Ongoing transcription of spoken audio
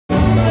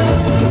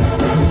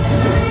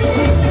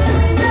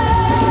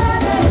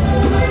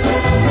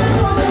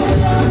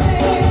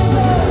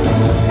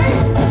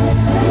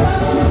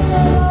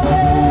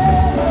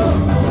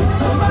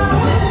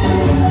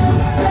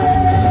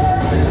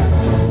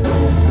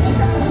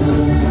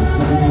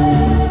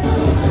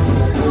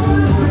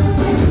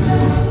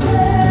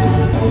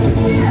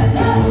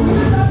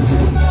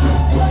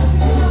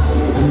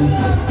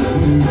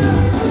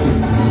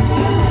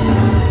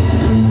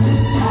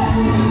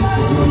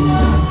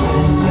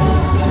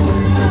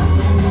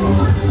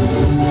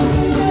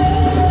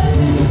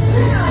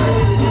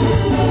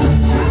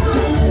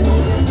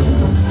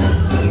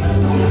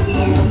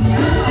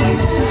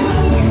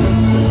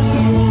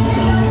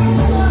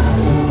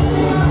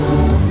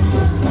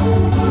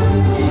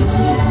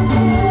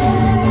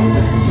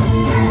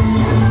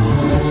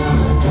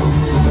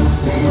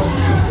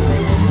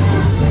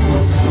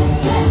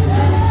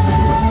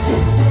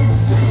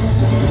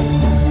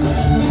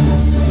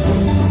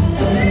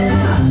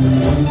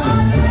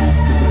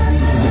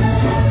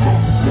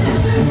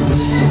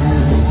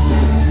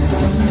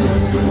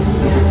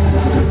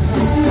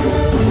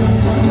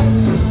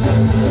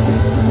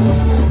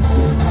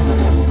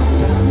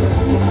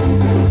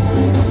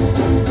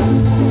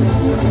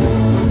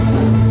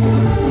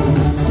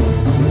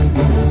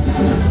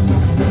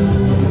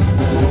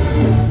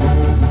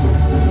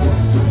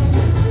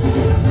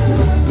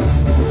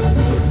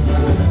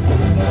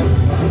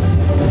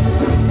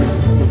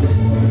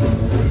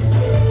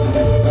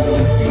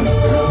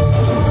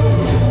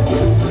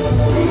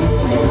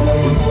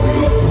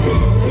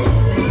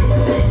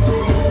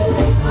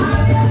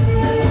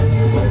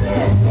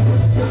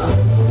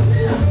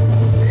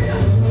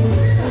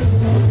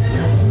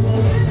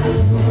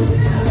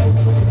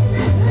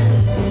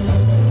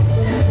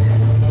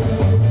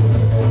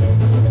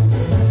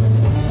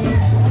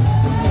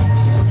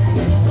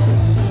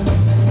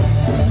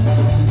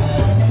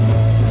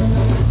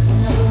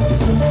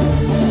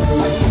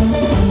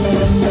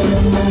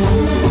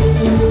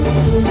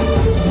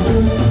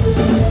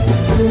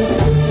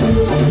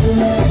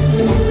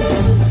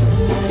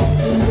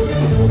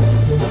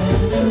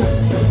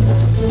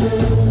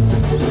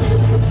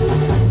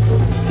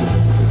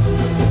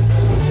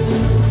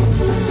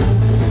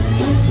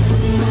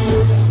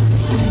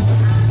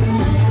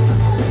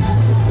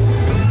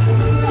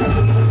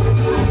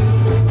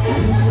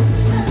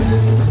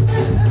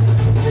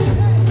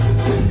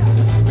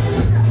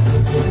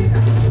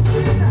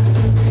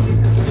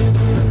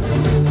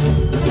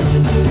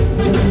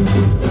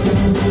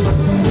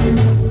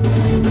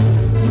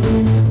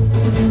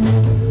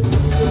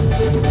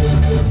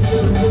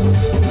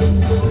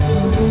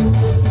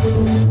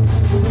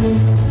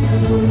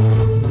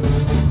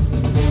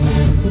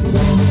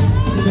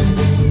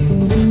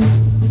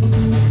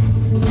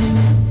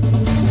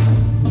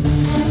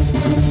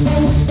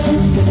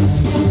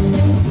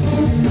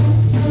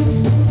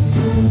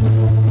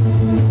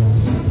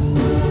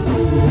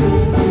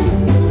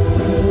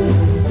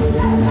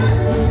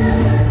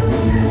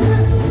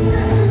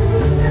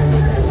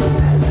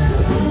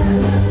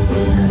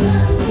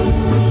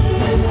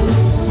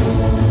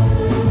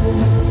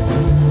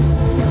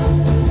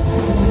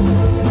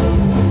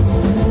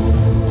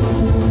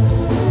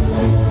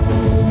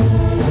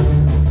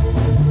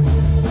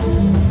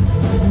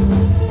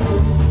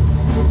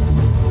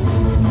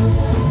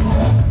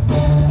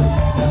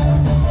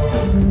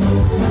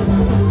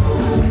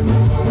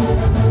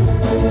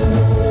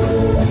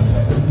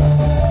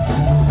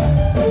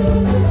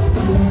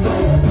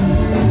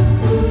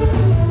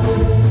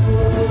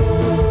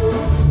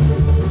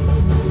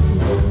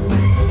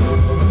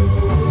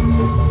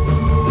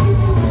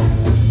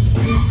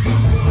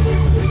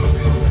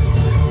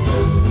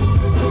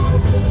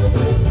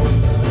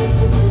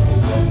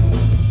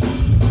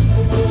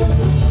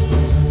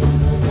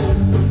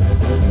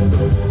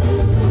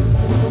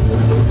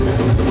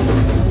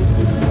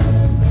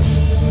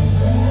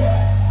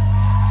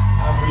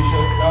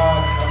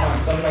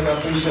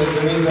appreciate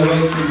the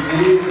resurrection,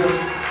 Jesus.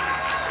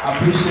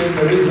 Appreciate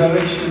the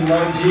resurrection,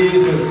 Lord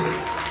Jesus.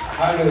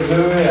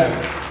 Hallelujah.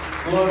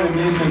 Glory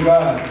be to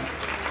God.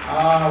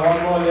 One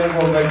more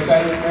level of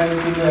excitement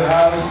in the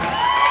house.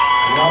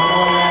 One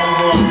more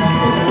level.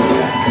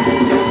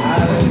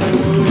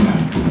 Hallelujah.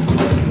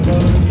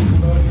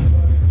 Glory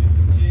be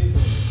to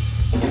Jesus.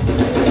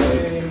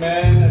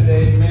 Amen and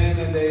amen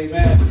and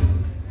amen.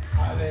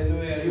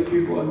 Hallelujah. You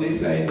people on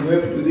this side,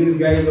 wave to these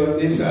guys on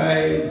this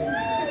side.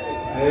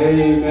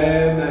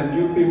 Amen. And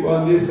you people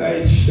on this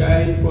side,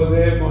 shine for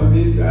them on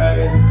this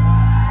side.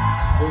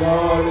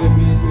 Glory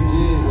be to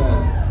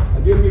Jesus.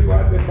 And you people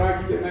at the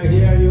back, can I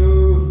hear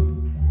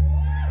you?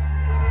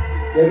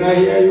 Can I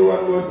hear you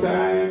one more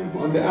time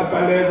on the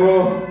upper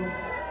level?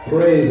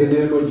 Praise the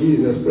name of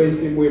Jesus. Praise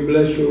Him. We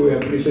bless you. We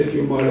appreciate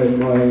you more and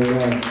more.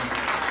 Amen.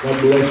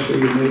 God bless you.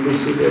 You may be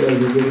seated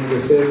as you begin the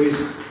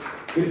service.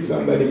 Greet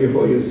somebody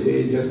before you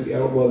say, just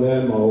elbow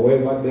them or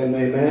wave at them.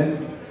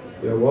 Amen.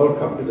 You're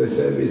welcome to the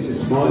service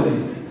this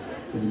morning.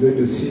 It's good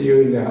to see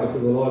you in the house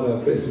of the Lord.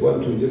 I first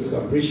want to just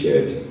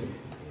appreciate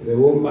the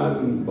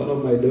woman, one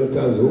of my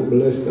daughters, who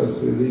blessed us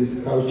with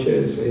these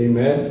couches.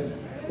 Amen.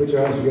 Put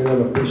your hands together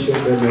and appreciate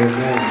them.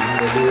 Amen.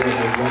 Hallelujah.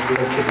 God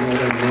bless you more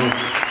and more.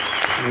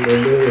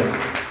 Hallelujah.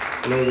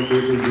 Glory be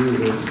to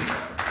Jesus.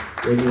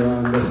 When you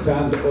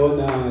understand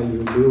honor,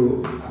 you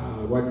do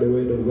what the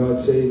word of God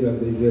says, and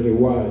there's a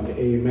reward.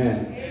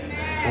 Amen. Amen.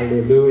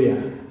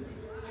 Hallelujah.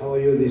 How are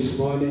you this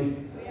morning?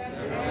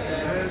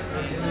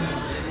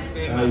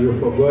 You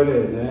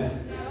forgotten, eh?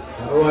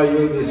 How are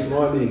you this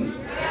morning?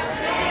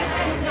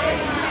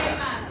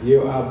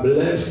 You are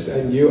blessed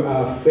and you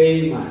are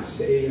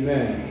famous.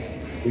 Amen.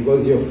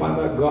 Because your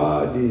Father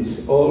God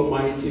is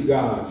Almighty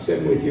God.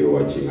 Same with you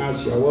watching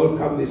us. You are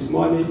welcome this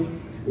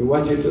morning. We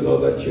want you to know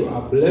that you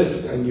are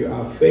blessed and you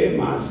are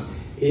famous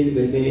in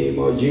the name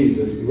of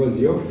Jesus. Because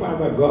your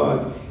Father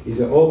God is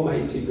the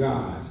Almighty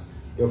God.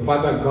 Your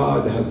Father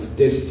God has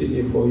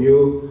destiny for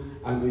you.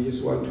 And we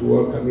just want to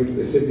welcome you to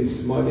the service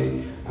this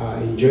morning.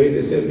 Enjoy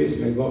the service.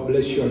 May God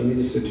bless you and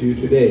minister to you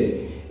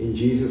today. In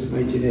Jesus'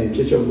 mighty name.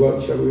 Church of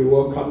God, shall we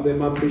welcome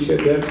them,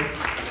 appreciate them?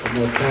 One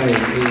more time.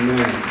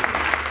 Amen.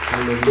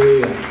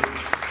 Hallelujah.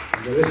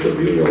 And the rest of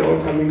you, you're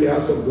welcome in the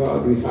house of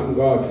God. We thank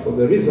God for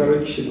the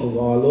resurrection of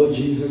our Lord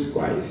Jesus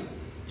Christ.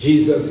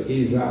 Jesus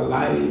is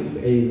alive.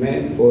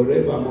 Amen.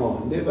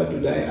 Forevermore. Never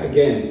to die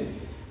again.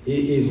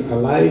 He is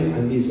alive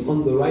and is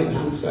on the right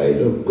hand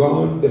side of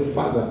God the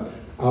Father,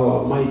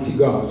 our mighty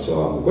God. So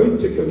I'm going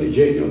to take on a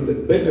journey on the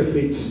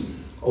benefits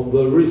of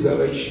the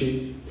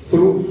resurrection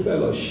through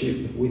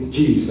fellowship with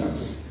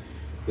Jesus.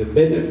 The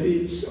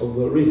benefits of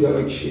the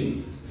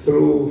resurrection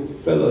through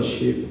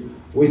fellowship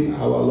with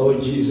our Lord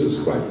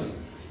Jesus Christ.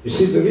 You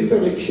see, the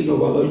resurrection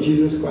of our Lord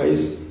Jesus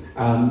Christ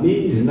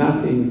means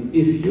nothing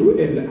if you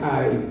and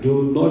I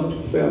do not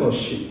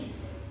fellowship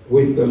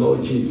with the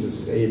Lord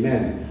Jesus.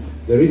 Amen.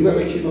 The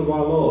resurrection of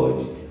our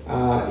Lord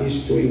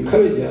is to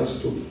encourage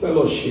us to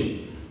fellowship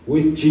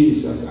with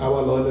Jesus,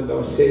 our Lord and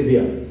our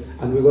Savior.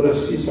 And we're going to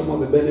see some of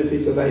the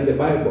benefits that are in the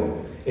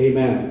Bible.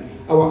 Amen.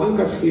 Our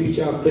anchor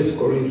scripture, 1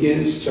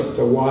 Corinthians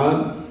chapter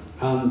 1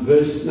 and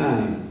verse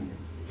 9.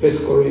 1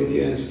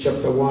 Corinthians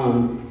chapter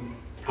 1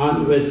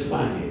 and verse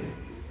 5.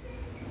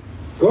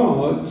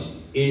 God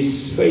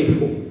is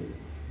faithful,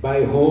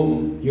 by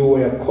whom you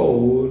were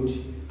called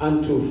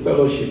unto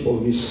fellowship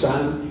of His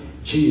Son,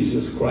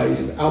 Jesus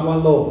Christ, our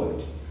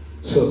Lord.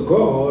 So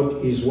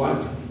God is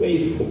what?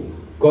 Faithful.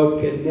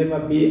 God can never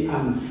be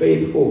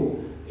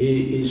unfaithful.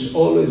 He is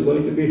always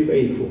going to be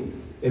faithful.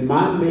 A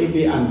man may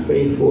be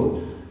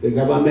unfaithful. The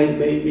government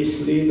may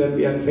mislead and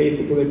be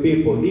unfaithful to the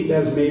people.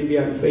 Leaders may be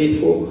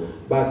unfaithful,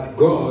 but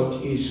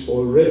God is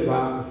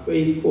forever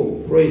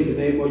faithful. Praise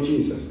the name of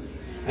Jesus.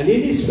 And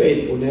in His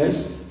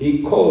faithfulness,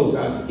 He calls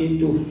us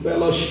into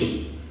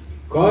fellowship.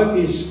 God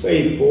is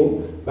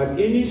faithful, but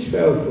in His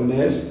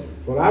faithfulness,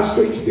 for us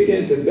to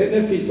experience the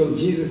benefits of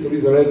Jesus'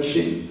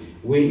 resurrection,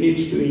 we need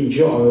to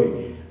enjoy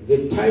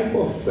the type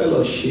of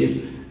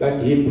fellowship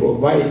that He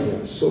provides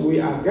us. So we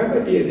are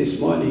gathered here this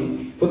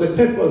morning for the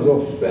purpose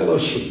of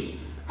fellowship.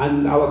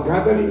 And our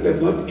gathering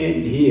does not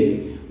end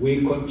here.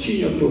 We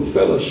continue to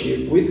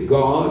fellowship with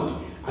God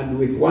and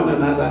with one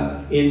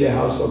another in the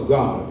house of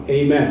God.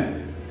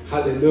 Amen.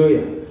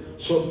 Hallelujah.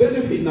 So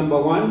benefit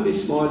number one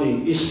this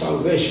morning is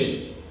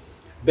salvation.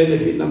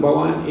 Benefit number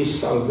one is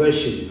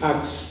salvation.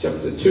 Acts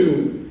chapter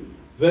 2,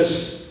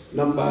 verse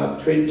number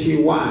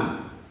 21.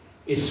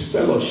 Is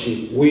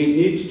fellowship. We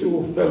need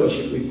to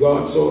fellowship with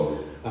God. So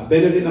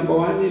benefit number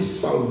one is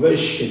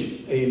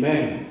salvation.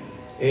 Amen.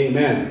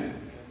 Amen.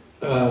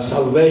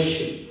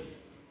 Salvation.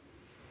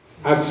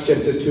 Acts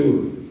chapter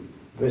 2,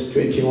 verse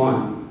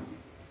 21.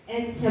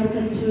 Acts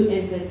chapter 2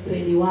 and verse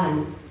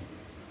 21.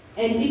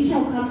 And it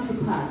shall come to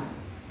pass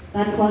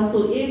that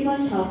whosoever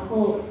shall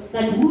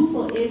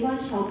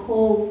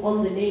call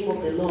on the name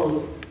of the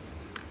Lord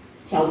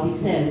shall be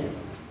saved.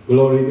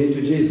 Glory be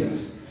to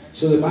Jesus.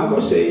 So the Bible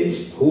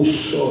says,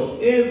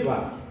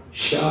 whosoever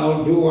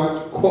shall do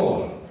what?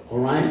 Call. All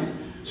right?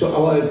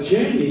 So our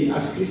journey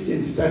as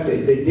Christians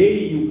started the day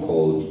you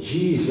called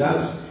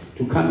Jesus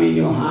to come in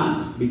your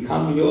heart,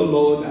 become your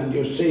Lord and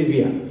your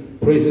Savior.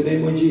 Praise the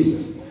name of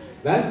Jesus.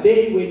 That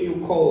day when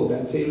you called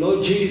and say,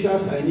 Lord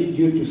Jesus, I need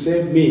you to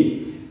save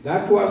me.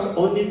 That was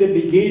only the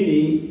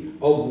beginning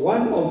of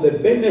one of the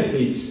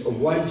benefits of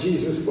why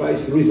Jesus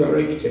Christ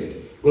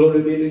resurrected.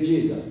 Glory be to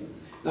Jesus.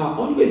 Now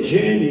on the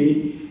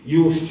journey,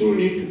 you still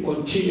need to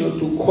continue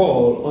to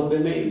call on the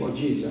name of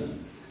Jesus.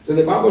 So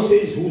the Bible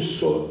says,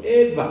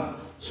 whosoever.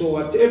 So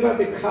whatever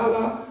the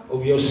color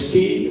of your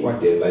skin,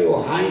 whatever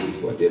your height,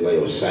 whatever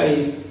your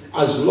size,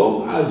 as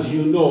long as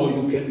you know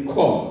you can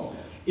call.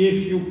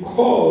 If you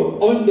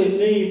call on the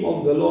name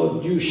of the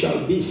Lord, you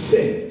shall be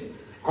saved.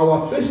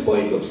 Our first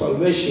point of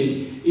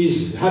salvation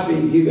is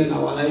having given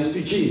our lives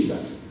to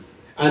Jesus.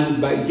 And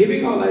by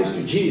giving our lives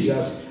to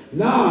Jesus,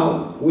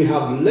 now we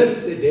have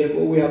left the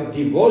devil, we have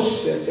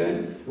divorced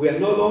Satan, we are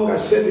no longer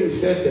serving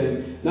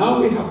Satan. Now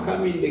we have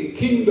come in the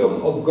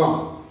kingdom of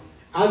God.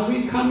 As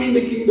we come in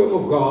the kingdom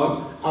of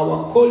God,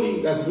 our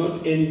calling does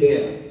not end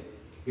there.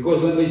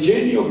 Because on the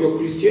journey of your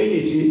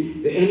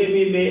Christianity, the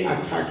enemy may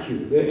attack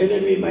you. The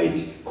enemy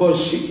might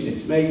cause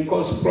sickness, might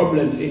cause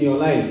problems in your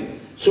life.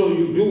 So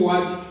you do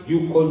what?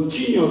 You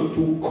continue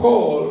to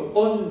call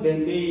on the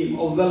name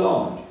of the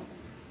Lord.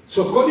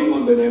 So calling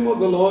on the name of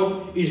the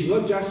Lord is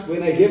not just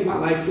when I gave my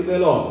life to the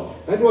Lord.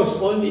 That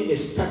was only a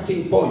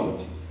starting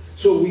point.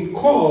 So we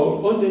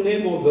call on the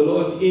name of the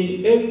Lord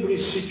in every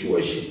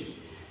situation.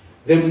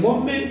 The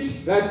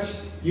moment that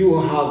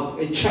you have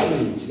a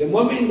challenge, the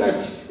moment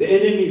that the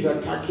enemy is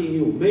attacking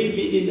you,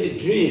 maybe in a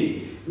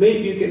dream,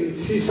 maybe you can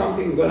see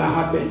something going to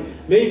happen,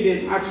 maybe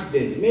an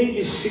accident,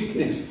 maybe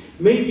sickness,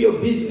 maybe your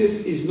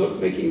business is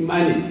not making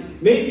money,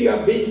 maybe you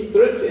are being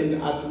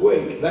threatened at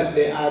work that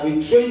they are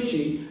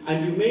retrenching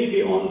and you may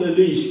be on the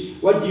leash.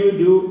 What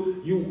do?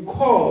 You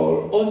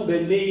call on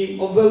the name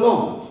of the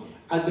Lord.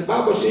 And the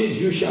Bible says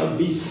you shall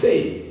be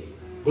saved.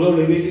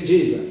 Glory be to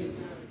Jesus.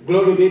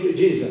 Glory be to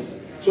Jesus.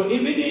 So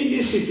even in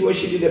this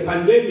situation, in the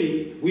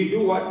pandemic, we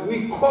do what?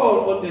 We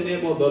call on the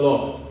name of the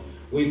Lord.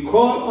 We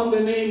call on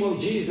the name of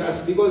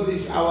Jesus because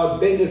it's our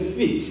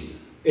benefit,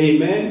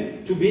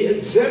 amen, to be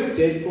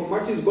exempted from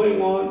what is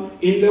going on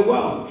in the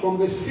world, from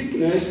the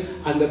sickness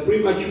and the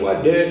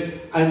premature death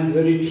and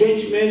the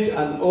retrenchments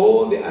and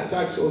all the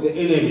attacks of the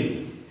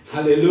enemy.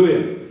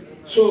 Hallelujah.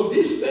 So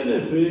this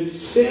benefit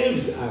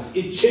saves us.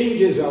 It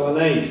changes our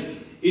lives.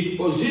 It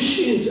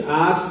positions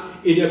us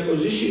in a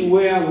position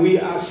where we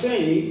are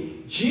saying,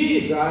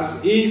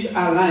 Jesus is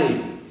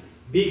alive.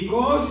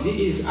 Because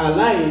he is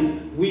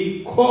alive,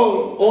 we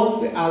call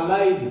on the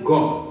alive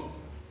God.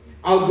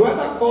 I'd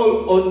rather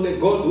call on the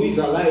God who is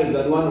alive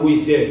than one who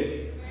is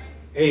dead.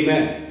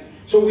 Amen.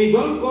 So we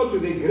don't go to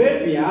the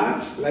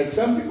graveyards like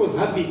some people's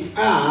habits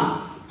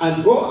are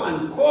and go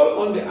and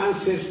call on the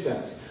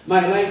ancestors.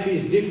 My life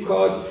is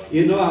difficult,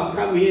 I've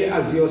come here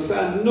as your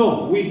son.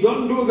 No, we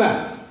don't do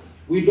that.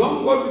 We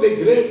don't go to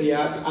the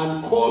graveyards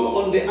and call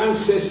on the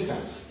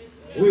ancestors.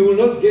 We will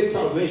not get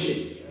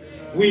salvation.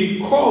 We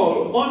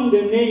call on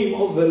the name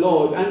of the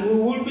Lord and we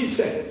will be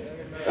saved.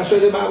 That's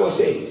what the Bible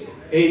says.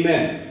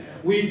 Amen.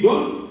 We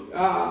don't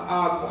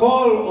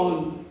call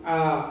on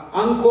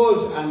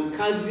uncles and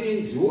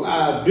cousins who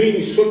are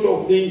doing sort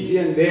of things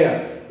here and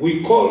there.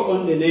 We call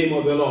on the name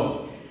of the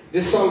Lord.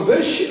 The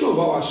salvation of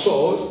our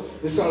souls,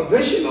 the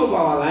salvation of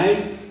our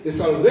lives, the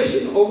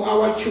salvation of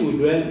our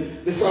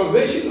children, the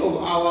salvation of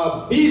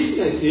our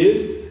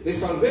businesses, the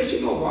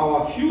salvation of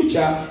our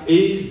future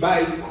is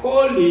by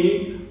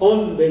calling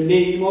on the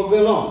name of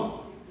the Lord.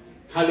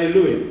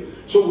 Hallelujah.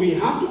 So we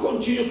have to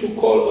continue to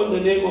call on the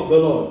name of the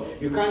Lord.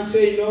 You can't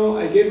say, no,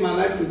 I gave my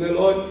life to the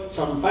Lord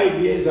some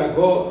 5 years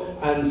ago,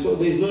 and so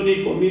there's no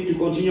need for me to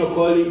continue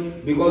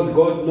calling because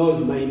God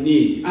knows my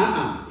need.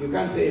 You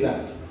can't say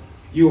that.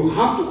 You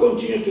have to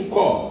continue to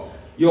call.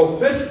 Your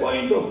first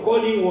point of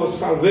calling was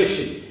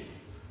salvation.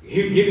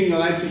 You giving your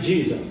life to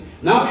Jesus.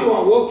 Now you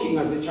are walking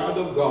as a child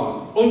of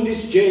God on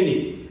this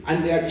journey,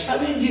 and there are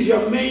challenges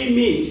you may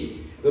meet.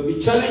 There will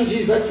be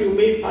challenges that you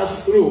may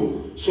pass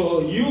through.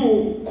 So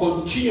you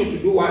continue to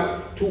do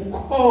what? To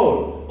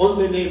call on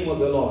the name of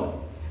the Lord.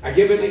 I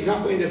gave an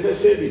example in the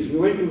first service. We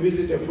went to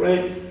visit a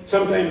friend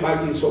sometime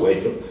back in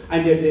Soweto,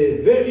 and he had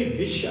a very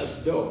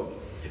vicious dog.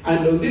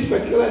 And on this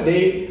particular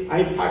day,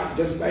 I parked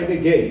just by the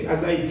gate.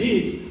 As I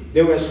did,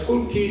 there were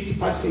school kids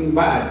passing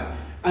by.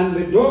 And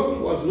the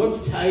dog was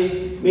not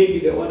tied. Maybe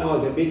the owner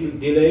was a bit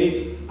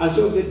delayed. And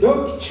so the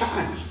dog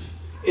charged.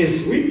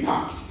 As we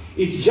parked,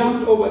 it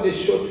jumped over the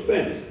short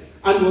fence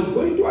and was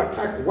going to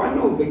attack one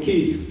of the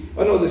kids,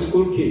 one of the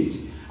school kids.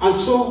 And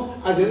so,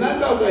 as an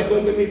adult, I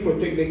thought, let me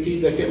protect the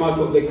kids. I came out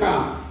of the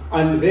car.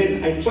 And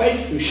then I tried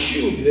to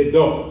shield the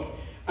dog.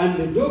 And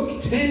the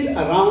dog turned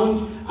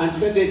around and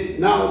started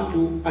now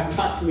to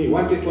attack me,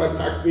 wanted to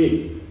attack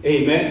me.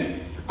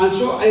 Amen. And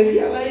so I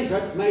realized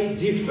that my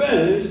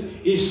defense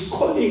is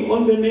calling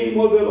on the name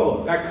of the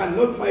Lord. I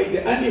cannot fight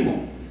the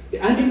animal.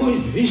 The animal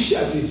is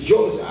vicious, his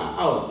jaws are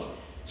out.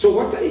 So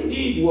what I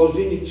did was,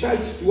 in the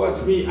church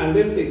towards me and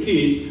left the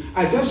kids,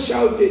 I just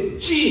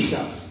shouted,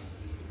 Jesus.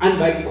 And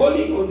by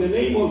calling on the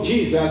name of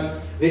Jesus,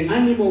 the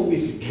animal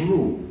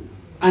withdrew.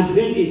 And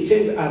then it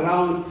turned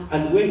around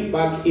and went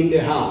back in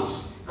the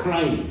house,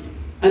 crying.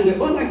 And the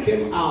owner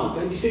came out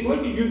and he said,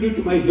 "What did you do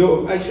to my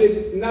dog?" I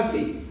said,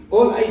 "Nothing.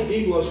 All I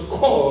did was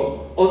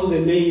call on the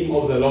name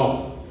of the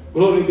Lord."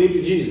 Glory be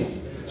to Jesus.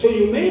 So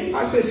you may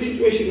pass a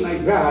situation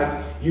like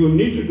that. You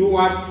need to do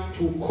what?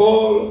 To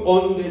call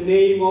on the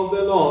name of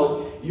the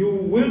Lord. You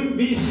will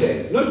be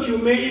saved. Not you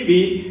may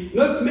be,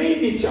 not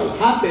maybe it shall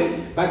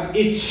happen, but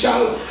it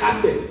shall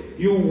happen.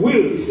 You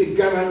will. It's a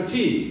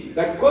guarantee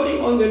that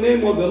calling on the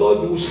name of the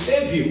Lord will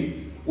save you.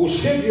 Will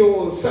save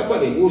your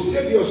suffering, will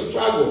save your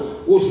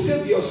struggle, will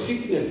save your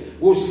sickness,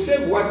 will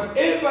save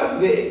whatever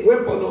the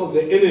weapon of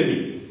the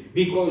enemy.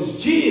 Because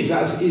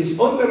Jesus is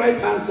on the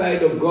right-hand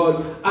side of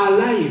God,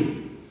 alive.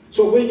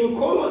 So when you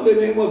call on the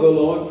name of the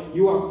Lord,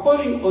 you are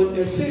calling on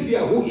a Savior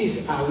who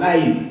is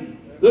alive,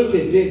 not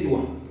a dead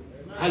one.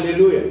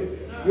 Hallelujah.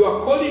 You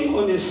are calling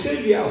on a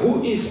Savior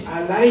who is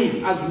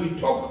alive. As we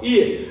talk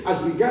here,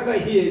 as we gather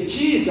here,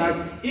 Jesus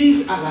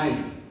is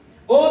alive.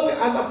 All the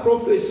other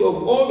prophets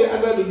of all the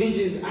other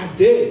religions are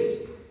dead.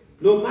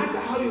 No matter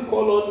how you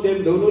call on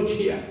them, they will not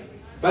hear.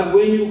 But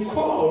when you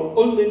call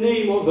on the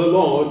name of the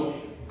Lord,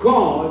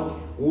 God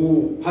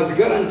who has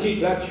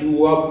guaranteed that you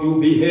will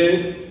be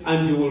heard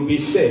and you will be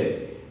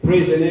saved.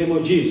 Praise the name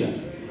of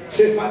Jesus.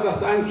 Say, "Father,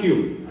 thank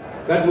you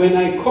that when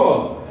I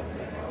call,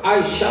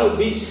 I shall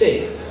be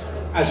saved.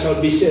 I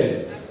shall be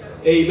saved."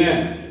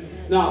 Amen.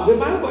 Now, the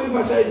Bible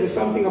emphasizes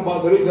something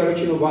about the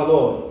resurrection of our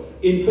Lord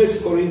in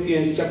 1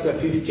 Corinthians chapter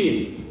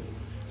 15.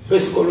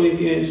 1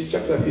 Corinthians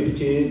chapter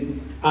 15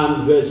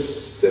 and verse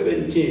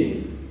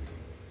 17.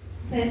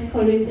 1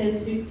 Corinthians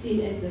 15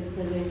 and verse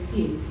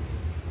 17.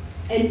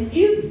 "And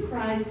if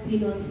Christ be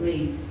not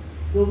raised,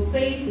 your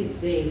faith is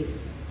vain.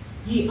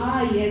 Ye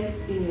are yet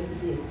in your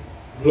sins."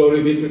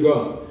 Glory be to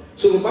God.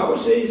 So the Bible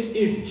says,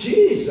 if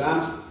Jesus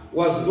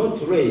was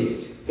not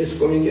raised, 1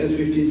 Corinthians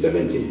 15,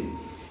 17.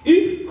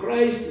 If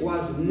Christ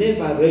was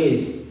never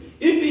raised,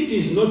 if it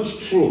is not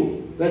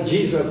true that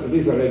Jesus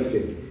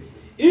resurrected,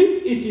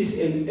 if it is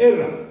an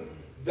error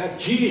that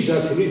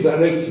Jesus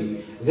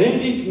resurrected, then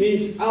it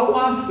means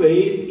our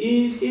faith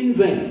is in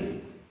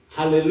vain.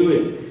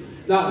 Hallelujah.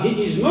 Now,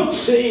 he is not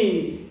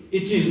saying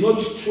it is not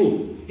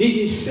true.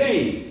 He is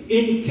saying,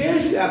 in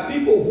case there are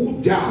people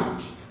who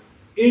doubt,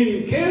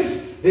 in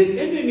case the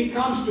enemy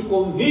comes to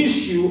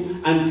convince you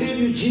and tell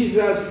you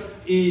Jesus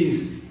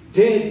is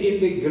dead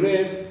in the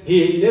grave,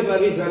 he never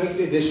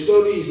resurrected, the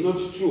story is not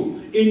true.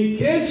 In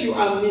case you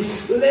are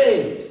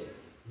misled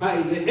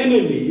by the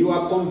enemy, you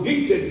are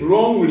convicted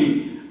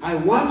wrongly, I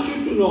want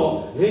you to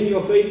know, then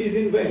your faith is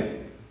in vain.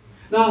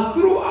 Now,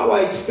 through our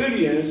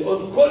experience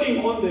on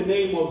calling on the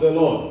name of the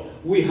Lord,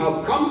 we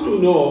have come to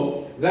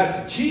know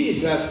that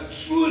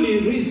Jesus truly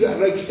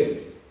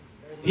resurrected.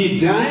 He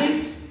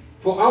died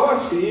for our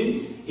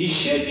sins. He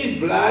shed his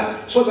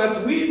blood so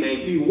that we may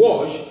be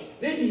washed.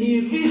 Then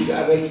he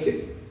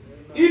resurrected.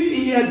 If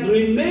he had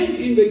remained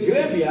in the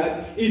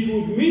graveyard, it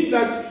would mean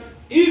that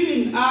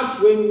even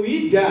us, when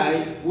we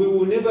die, we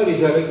will never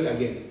resurrect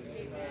again.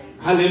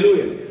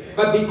 Hallelujah.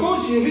 But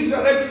because he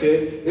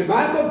resurrected, the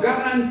Bible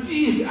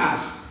guarantees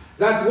us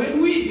that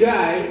when we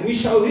die, we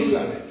shall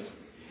resurrect.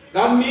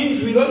 That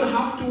means we don't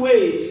have to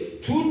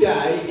wait to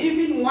die.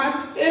 Even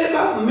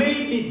whatever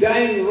may be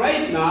dying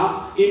right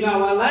now in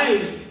our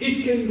lives,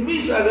 it can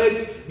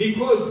resurrect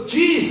because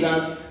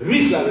Jesus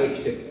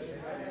resurrected.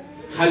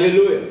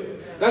 Hallelujah.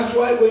 That's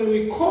why when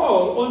we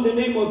call on the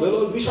name of the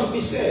Lord, we shall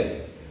be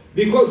saved.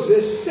 Because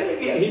the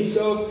Savior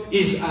himself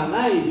is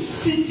alive,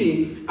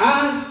 sitting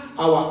as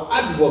our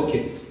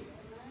advocate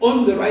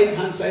on the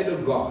right-hand side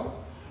of God,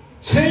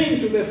 saying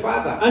to the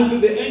Father and to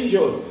the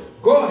angels,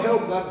 go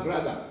help that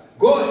brother,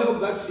 go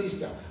help that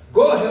sister,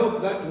 go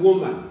help that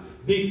woman,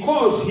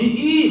 because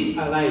he is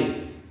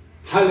alive.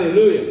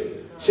 Hallelujah.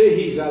 Say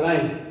he is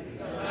alive.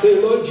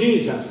 Say, Lord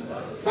Jesus,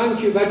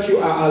 thank you that you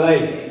are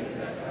alive.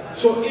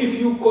 So if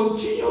you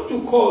continue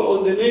to call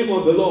on the name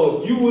of the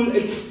Lord, you will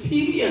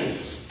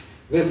experience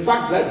the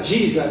fact that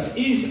Jesus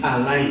is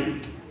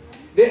alive.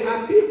 There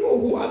are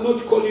people who are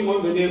not calling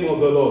on the name of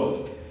the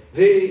Lord.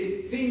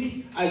 They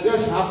think, I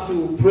just have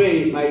to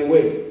pray my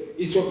way.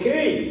 It's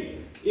okay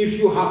if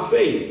you have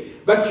faith.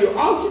 But your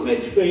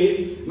ultimate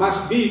faith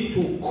must be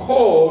to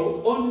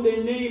call on the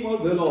name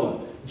of the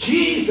Lord.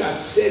 Jesus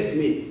saved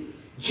me.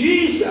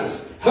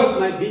 Jesus helped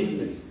my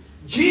business.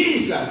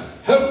 Jesus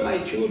helped my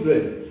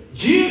children.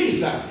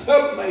 Jesus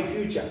helped my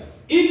future.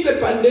 In the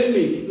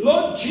pandemic,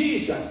 Lord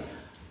Jesus,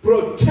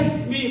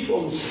 protect me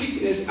from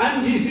sickness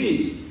and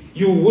disease.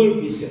 You will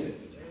be saved.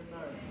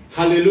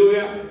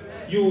 Hallelujah.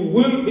 You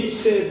will be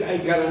saved, I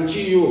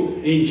guarantee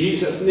you, in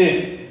Jesus'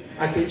 name.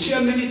 I can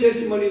share many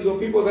testimonies of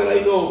people that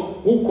I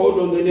know who called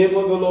on the name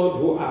of the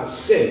Lord who are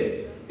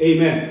saved.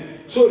 Amen.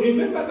 So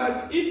remember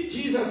that if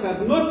Jesus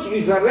had not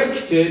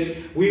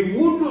resurrected, we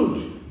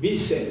wouldn't be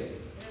saved.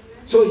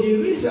 So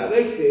he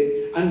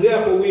resurrected, and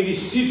therefore we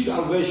receive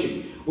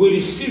salvation. We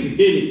receive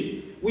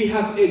healing. we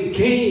have a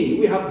gain.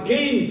 We have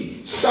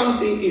gained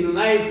something in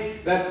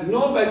life that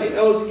nobody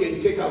else can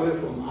take away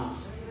from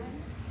us.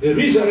 The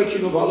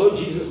resurrection of our Lord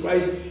Jesus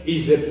Christ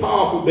is a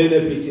powerful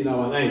benefit in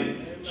our life.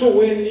 So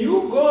when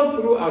you go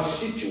through a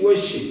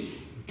situation,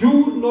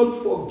 do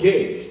not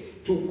forget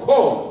to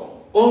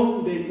call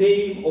on the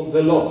name of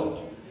the Lord.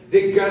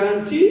 The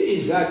guarantee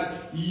is that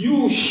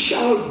you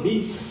shall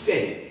be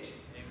saved.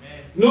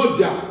 Amen. No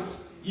doubt.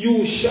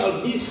 You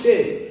shall be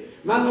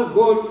saved. Man of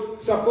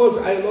God, suppose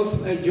I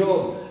lost my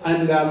job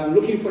and I'm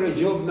looking for a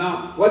job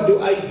now. What do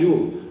I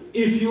do?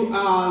 If you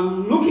are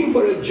looking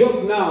for a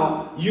job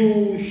now,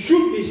 you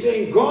should be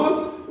saying,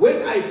 God,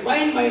 when I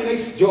find my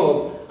next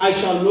job, I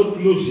shall not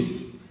lose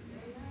it.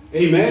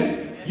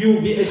 Amen? You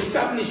will be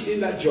established in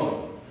that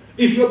job.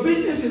 If your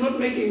business is not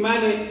making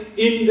money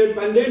in the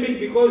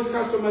pandemic because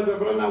customers have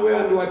run away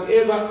and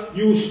whatever,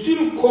 you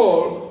still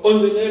call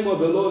on the name of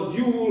the Lord.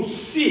 You will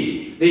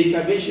see the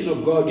intervention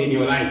of God in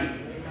your life.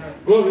 Amen.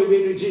 Glory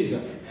be to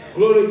Jesus.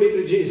 Glory be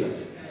to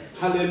Jesus.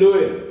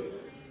 Hallelujah.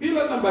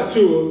 Pillar number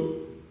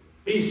 2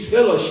 is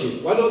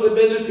fellowship. One of the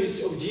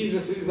benefits of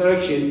Jesus'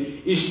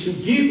 resurrection is to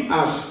give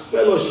us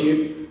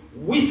fellowship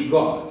with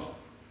God.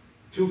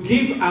 To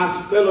give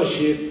us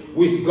fellowship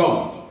with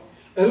God.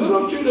 A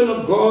lot of children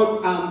of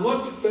God are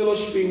not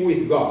fellowshipping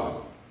with God.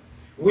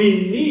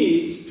 We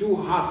need to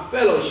have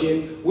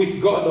fellowship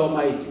with God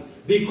Almighty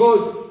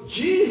because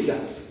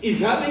Jesus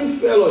is having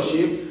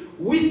fellowship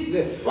with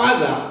the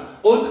Father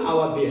on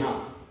our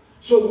behalf.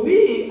 So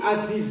we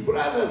as his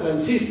brothers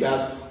and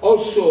sisters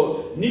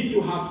also need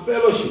to have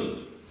fellowship.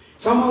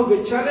 Some of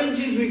the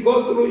challenges we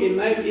go through in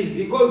life is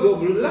because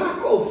of lack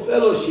of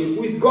fellowship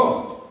with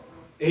God.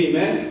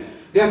 Amen.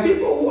 There are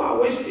people who are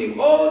wasting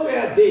all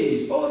their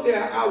days, all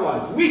their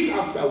hours, week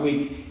after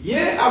week,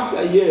 year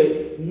after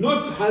year,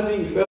 not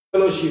having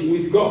fellowship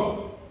with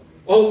God.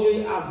 All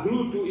they are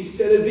glued to is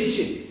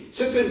television,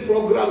 certain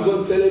programs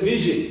on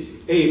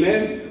television.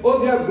 Amen. All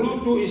they are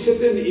glued to is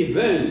certain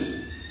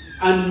events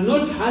and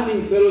not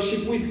having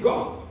fellowship with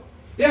God.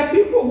 There are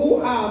people who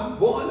are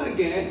born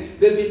again,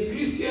 they've been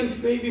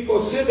Christians maybe for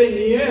 7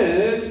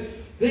 years,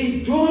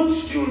 they don't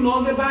still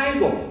know the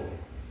Bible.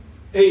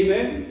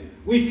 Amen.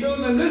 We tell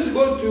them, let's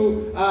go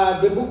to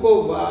the book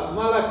of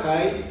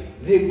Malachi.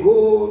 They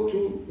go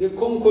to the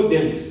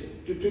concordance,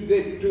 to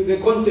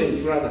the contents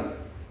rather.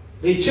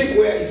 They check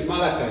where is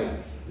Malachi.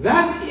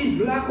 That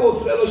is lack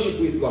of fellowship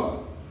with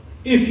God.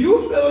 If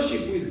you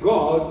fellowship with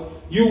God,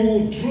 you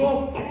will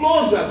draw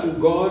closer to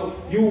God.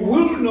 You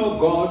will know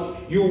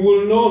God. You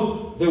will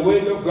know the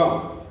word of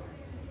God.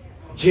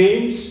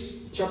 James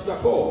chapter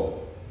 4,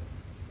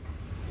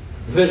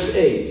 verse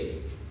 8.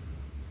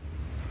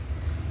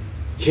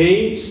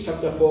 James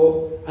chapter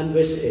 4 and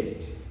verse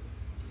 8.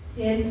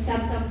 James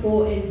chapter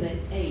 4 and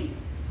verse 8.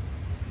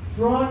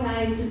 Draw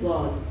nigh to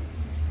God,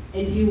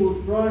 and he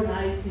will draw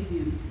nigh to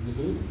you.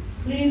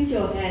 Cleanse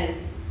your hands,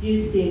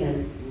 ye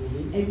sinners,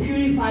 and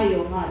purify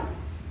your hearts,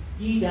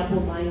 ye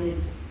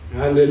double-minded.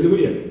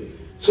 Hallelujah.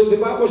 So the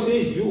Bible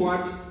says, do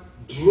what?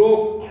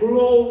 Draw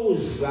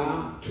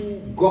closer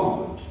to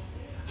God.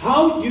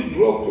 How do you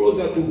draw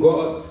closer to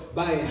God?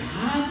 By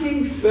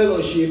having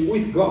fellowship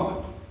with God.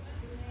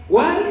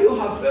 While you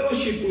have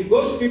fellowship with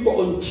those people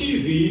on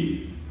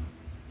TV,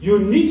 you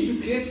need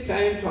to create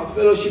time to have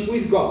fellowship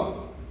with God.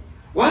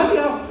 While you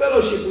have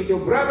fellowship with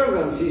your brothers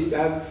and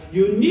sisters,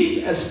 you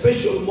need a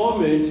special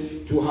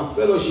moment to have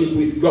fellowship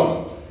with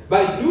God.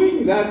 By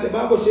doing that, the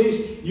Bible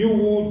says, you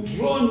will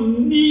draw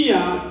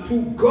near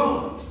to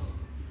God.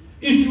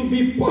 It will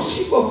be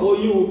possible for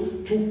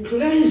you to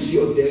cleanse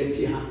your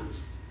dirty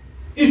hands.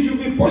 It will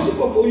be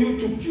possible for you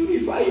to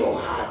purify your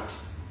heart.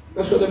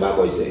 That's what the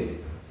Bible is saying.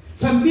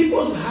 Some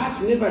people's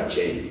hearts never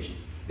change.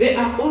 They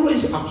are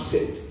always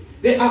upset.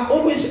 They are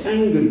always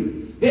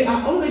angry. They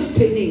are always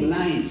telling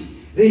lies.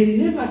 They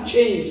never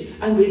change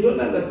and they don't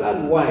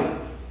understand why.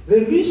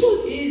 The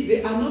reason is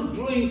they are not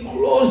drawing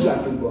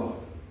closer to God.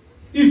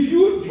 If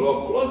you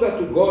draw closer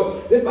to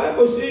God, the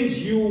Bible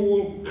says you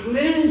will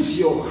cleanse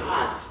your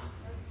heart.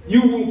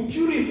 You will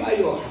purify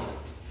your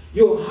heart.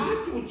 Your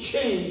heart will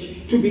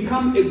change to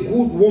become a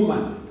good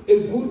woman, a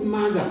good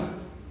mother.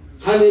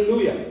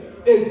 Hallelujah.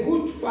 A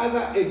good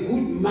father, a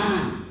good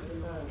man.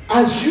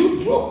 As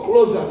you draw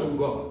closer to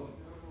God.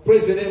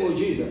 Praise the name of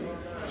Jesus.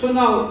 So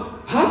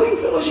now, having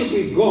fellowship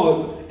with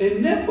God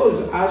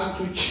enables us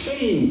to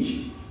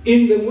change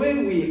in the way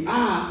we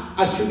are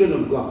as children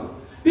of God.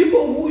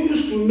 People who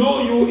used to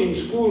know you in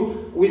school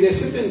with a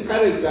certain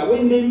character,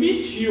 when they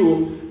meet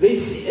you, they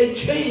see a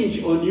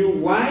change on you.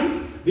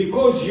 Why?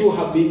 Because you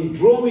have been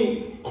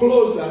drawing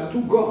closer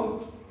to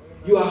God.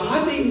 You are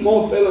having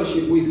more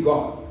fellowship with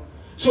God.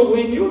 So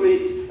when you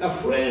meet a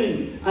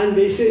friend and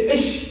they say,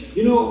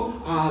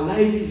 our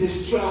life is a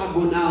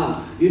struggle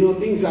now.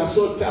 Things are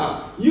so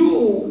tough.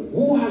 You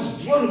who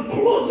has drawn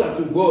closer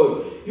to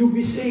God, you'll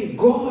be saying,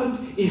 God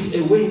is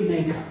a way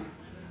maker.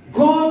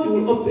 God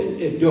will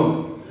open a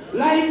door.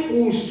 Life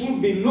will still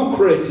be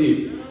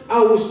lucrative.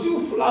 I will still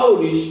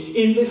flourish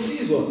in the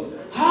season.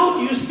 How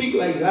do you speak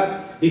like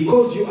that?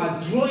 Because you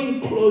are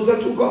drawing closer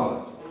to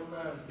God.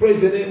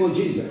 Praise the name of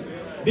Jesus.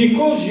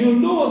 Because you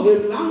know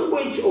the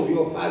language of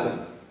your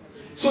Father.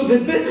 So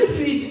the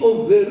benefit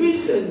of the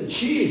risen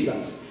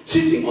Jesus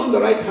sitting on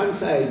the right-hand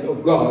side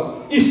of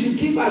God is to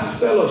give us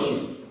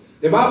fellowship.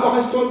 The Bible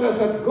has told us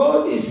that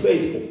God is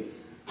faithful.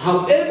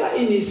 However,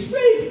 in his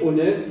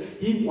faithfulness,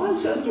 he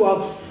wants us to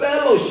have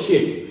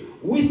fellowship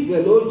with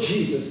the Lord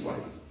Jesus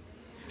Christ.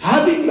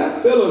 Having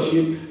that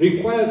fellowship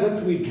requires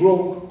that we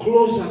draw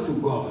closer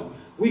to God.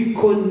 We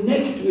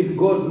connect with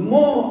God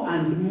more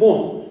and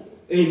more.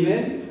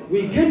 Amen.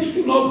 We get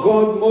to know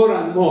God more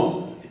and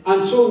more.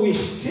 And so we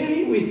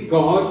stay with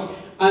God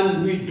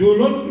and we do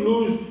not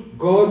lose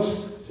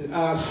God's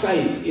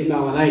sight in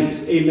our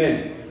lives.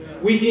 Amen.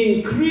 We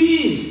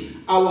increase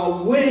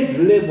our word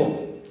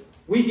level.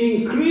 We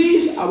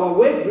increase our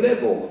word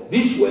level,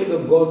 this word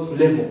of God's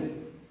level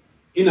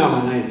in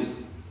our lives.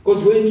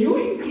 Because when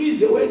you increase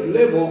the word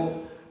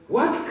level,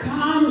 what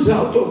comes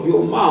out of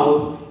your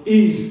mouth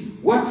is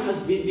what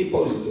has been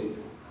deposited.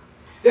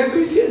 There are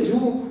Christians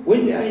who,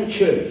 when they are in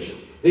church,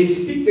 they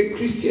speak the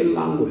Christian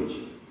language.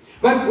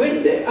 But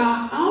when they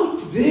are out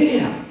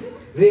there,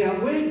 their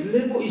word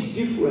level is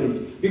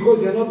different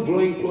because they are not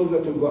drawing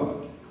closer to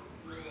God.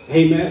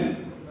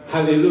 Amen.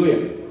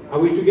 Hallelujah. Are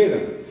we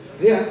together?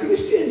 There are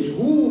Christians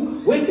who,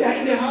 when they are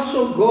in the house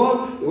of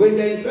God, when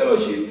they are in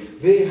fellowship,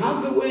 they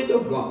have the word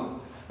of God.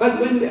 But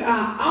when they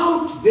are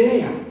out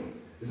there,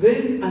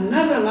 then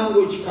another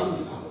language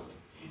comes out.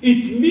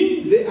 It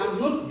means they are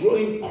not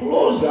drawing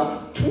closer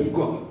to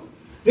God.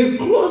 The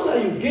closer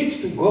you get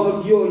to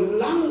God, your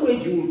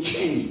language will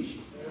change.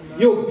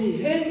 Your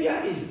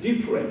behavior is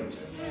different.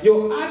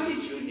 Your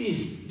attitude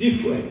is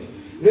different.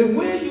 The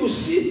way you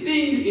see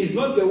things is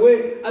not the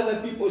way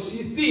other people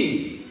see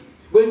things.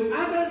 When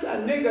others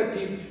are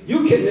negative,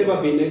 you can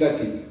never be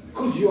negative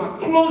because you are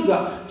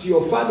closer to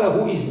your Father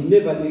who is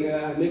never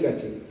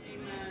negative.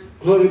 Amen.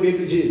 Glory be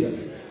to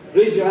Jesus.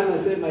 Raise your hand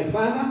and say, my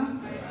Father,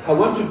 I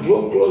want to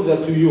draw closer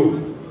to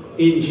you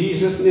in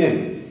Jesus'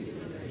 name.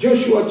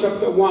 Joshua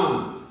chapter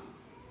 1,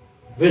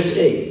 verse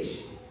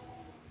 8.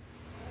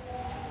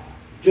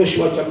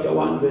 Joshua chapter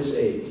 1, verse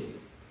 8.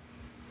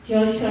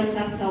 Joshua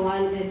chapter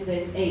 1 and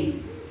verse 8.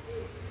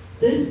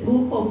 This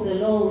book of the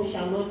law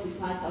shall not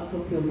depart out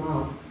of your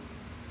mouth,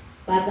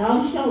 but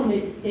thou shalt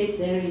meditate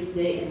therein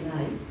day and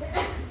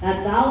night,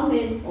 that thou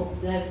mayest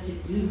observe to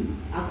do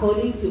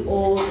according to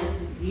all that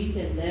is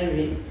written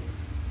therein.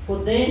 For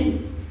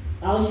then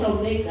thou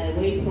shalt make thy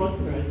way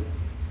prosperous,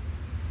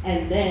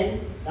 and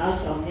then thou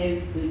shalt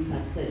have good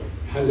success.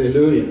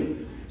 Hallelujah.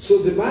 So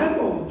the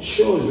Bible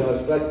shows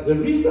us that the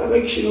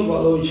resurrection of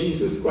our Lord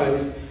Jesus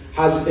Christ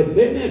has a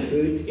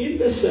benefit in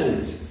the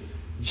sense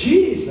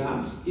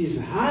Jesus is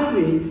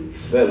having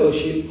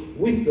fellowship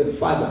with the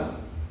Father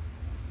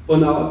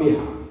on our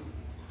behalf.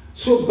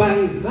 So by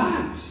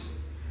that,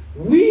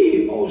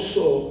 we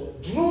also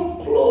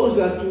draw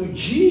closer to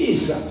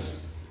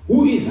Jesus,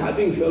 who is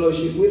having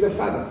fellowship with the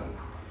Father.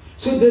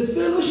 So the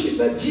fellowship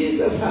that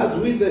Jesus has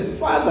with the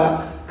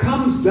Father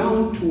comes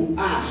down to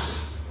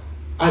us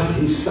as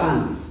his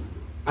sons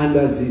and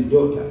as his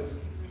daughters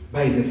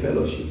by the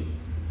fellowship.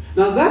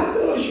 Now that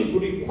fellowship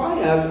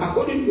requires,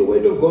 according to the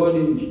word of God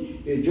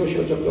in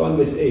Joshua chapter 1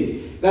 verse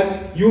 8,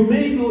 that you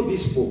may know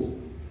this book.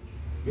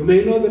 You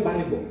may know the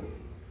Bible.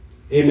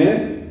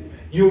 Amen?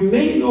 You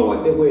may know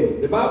what the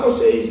word. The Bible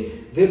says,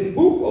 the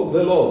book of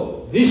the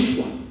law, this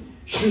one,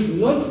 should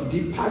not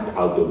depart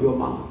out of your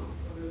mouth.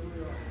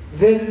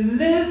 The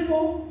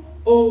level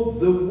of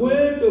the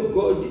word of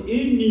God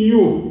in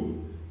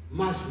you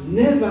must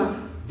never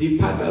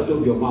depart out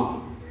of your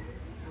mouth.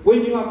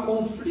 When you are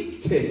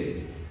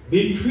conflicted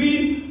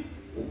between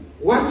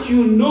what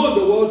you know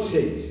the word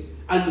says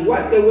and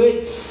what the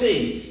word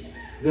says,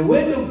 the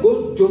word of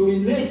God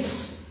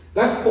dominates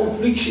that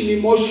confliction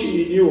emotion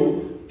in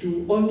you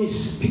to only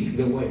speak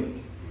the word.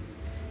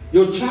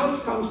 Your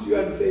child comes to you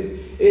and says,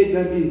 hey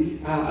daddy,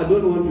 I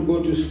don't want to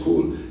go to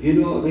school.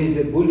 You know, there's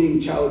a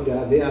bullying child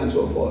there and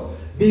so forth.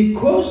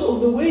 Because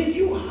of the word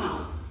you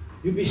have,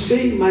 you'll be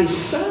saying, my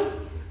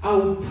son, I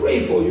will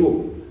pray for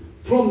you.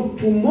 From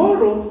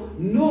tomorrow,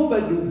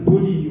 nobody will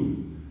bully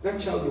you. That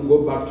child will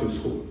go back to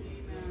school.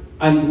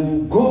 And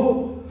will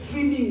go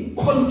feeling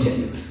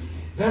content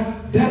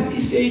that daddy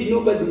said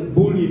nobody will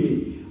bully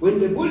me. When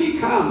the bully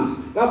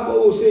comes, that boy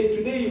will say,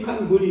 today you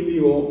can't bully me.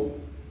 Oh.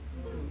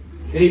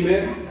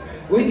 Amen.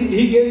 Where did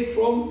he get it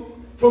from?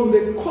 From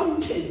the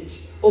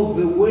content of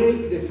the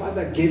word the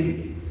Father gave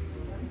him.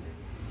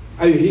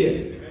 Are you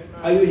here?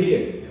 Are you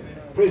here?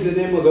 Praise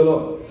the name of the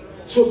Lord.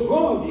 So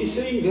God is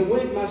saying the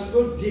word must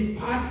not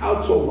depart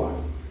out of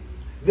us.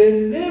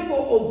 The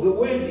level of the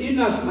word in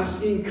us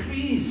must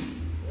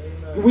increase.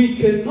 Amen. We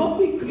cannot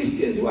be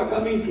Christians who are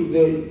coming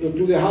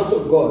to the house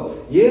of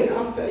God year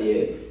after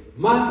year,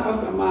 month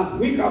after month,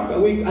 week after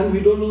week, and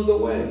we don't know the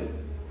word.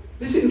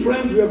 Listen,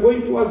 friends, we are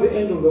going towards the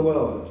end of the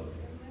world.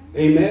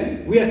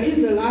 Amen. We are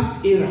in the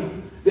last era.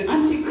 The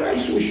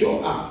Antichrist will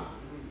show up.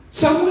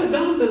 Somewhere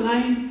down the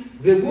line,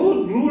 the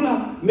world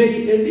ruler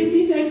may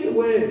eliminate the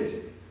word.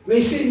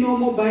 May say no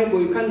more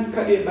Bible. You can't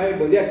carry a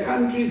Bible. There are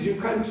countries you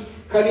can't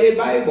carry a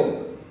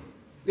Bible.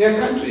 There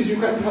are countries you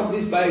can't have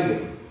this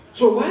Bible.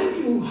 So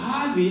when you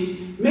have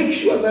it, make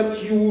sure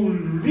that you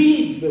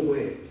read the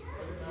word.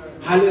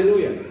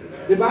 Hallelujah.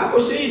 The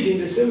Bible says in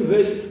the same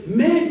verse,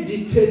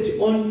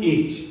 meditate on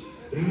it.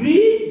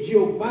 Read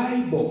your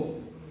Bible.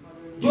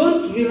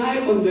 Don't rely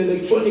on the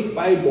electronic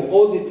Bible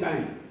all the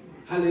time.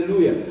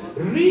 Hallelujah.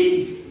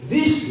 Read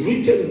this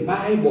written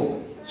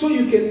Bible so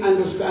you can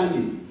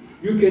understand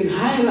it. You can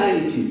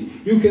highlight it.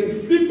 You can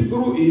flip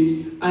through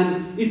it,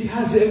 and it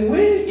has a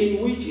way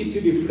in which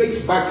it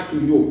reflects back to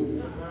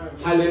you.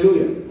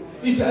 Hallelujah.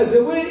 It has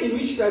a way in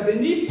which it has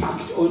an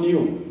impact on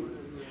you.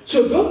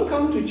 So don't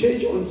come to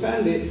church on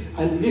Sunday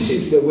and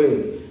listen to the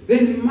word.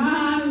 Then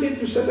Monday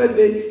to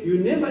Saturday, you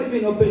never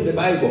even open the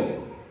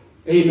Bible.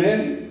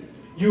 Amen.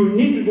 You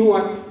need to do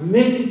what?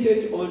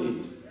 Meditate on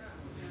it.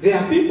 There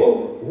are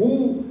people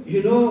who,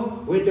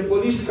 when the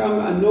police come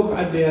and knock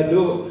at their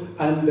door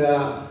and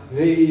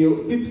they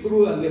peep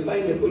through and they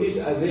find the police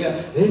are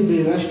there, then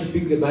they rush to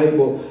pick the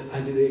Bible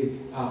and they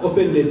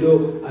open the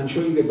door and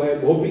showing the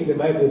Bible, hoping the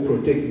Bible will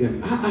protect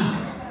them.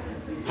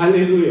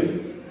 Hallelujah.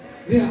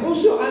 There are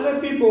also other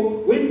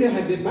people, when they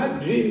had a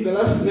bad dream the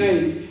last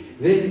night,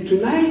 then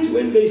tonight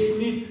when they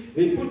sleep,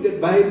 they put the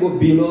Bible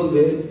below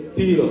the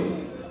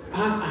pillow.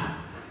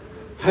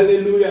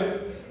 Hallelujah.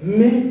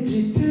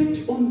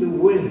 Meditate on the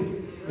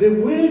word. The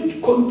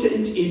word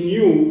content in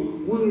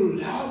you will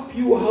help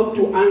you how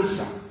to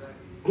answer.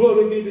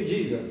 Glory be to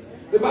Jesus.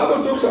 The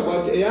Bible talks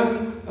about a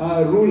young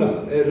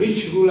ruler, a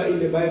rich ruler in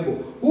the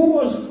Bible, who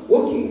was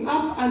walking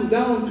up and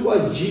down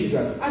towards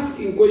Jesus,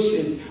 asking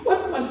questions.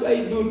 What must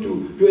I do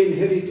to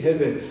inherit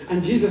heaven?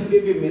 And Jesus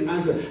gave him an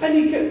answer. And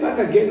he came back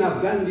again,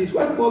 I've done this.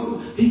 What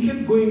was? He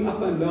kept going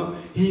up and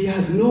down. He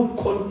had no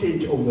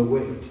content of the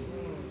word.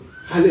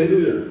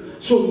 Hallelujah.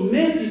 So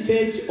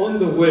meditate on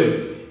the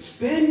word.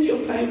 Spend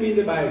your time in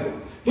the Bible.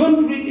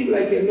 Don't read it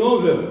like a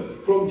novel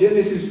from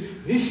Genesis.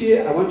 This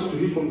year, I want you to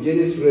read from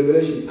Genesis to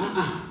Revelation.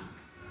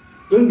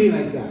 Don't be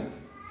like that.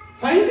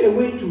 Find a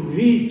way to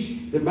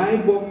read the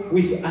Bible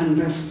with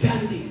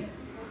understanding.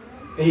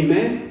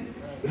 Amen.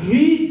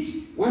 Read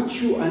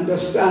what you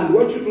understand.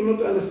 What you do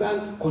not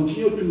understand,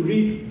 continue to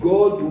read.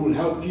 God will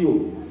help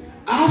you.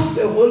 Ask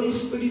the Holy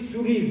Spirit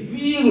to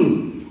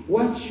reveal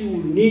what you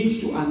need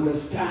to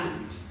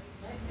understand.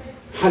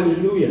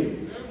 Hallelujah.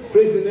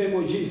 Praise the name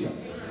of Jesus.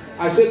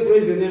 I said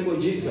praise the name of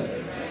Jesus.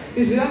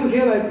 This young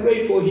girl I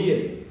prayed for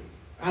here,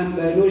 and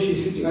I know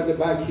she's sitting at the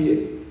back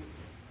here.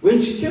 When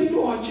she came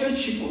to our church,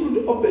 she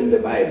couldn't open the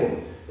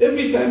Bible.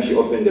 Every time she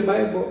opened the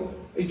Bible,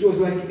 it was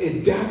like a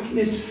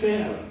darkness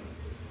fell.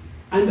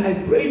 And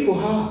I prayed for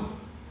her.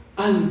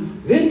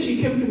 And then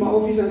she came to my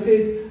office and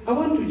said, I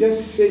want to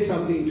just say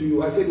something to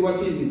you. I said,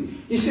 what is it?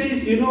 He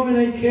says, when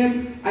I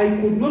came, I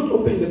could not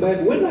open the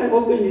Bible. When I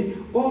opened it,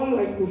 all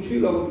I could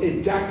feel was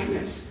a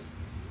darkness.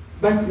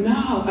 But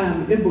now I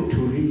am able to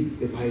read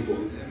the Bible.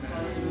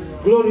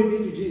 Glory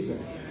be to Jesus.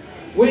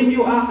 When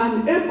you are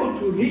unable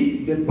to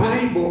read the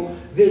Bible,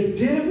 the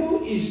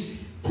devil is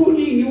pulling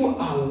you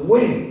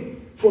away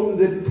from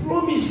the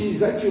promises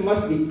that you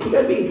must be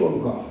claiming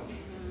from God.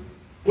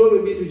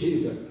 Glory be to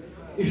Jesus.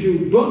 If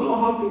you don't know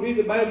how to read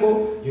the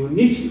Bible, you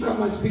need to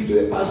come and speak to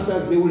the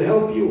pastors. They will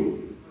help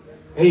you.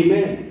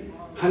 Amen.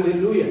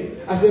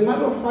 Hallelujah. As a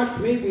matter of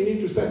fact, maybe we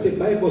need to start a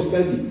Bible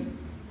study.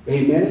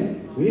 Amen.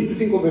 We need to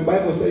think of a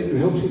Bible study to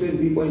help certain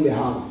people in the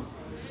house.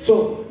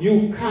 So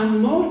you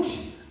cannot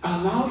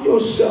allow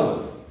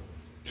yourself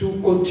to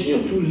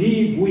continue to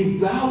live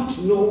without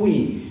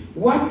knowing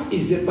what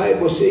is the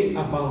Bible saying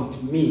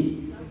about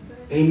me.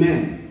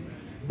 Amen.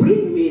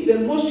 Bring me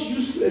the most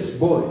useless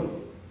boy.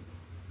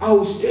 I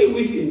will stay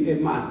with him a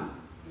month.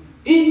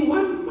 In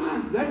 1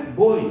 month, that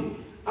boy,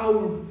 I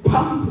will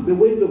pump the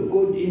word of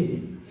God in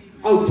him.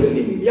 I'll tell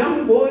him,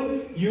 young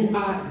boy, you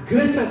are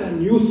greater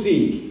than you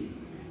think.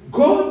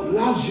 God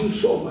loves you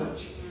so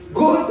much.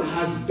 God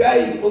has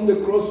died on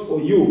the cross for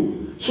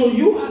you. So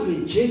you have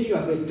a journey, you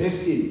have a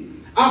destiny.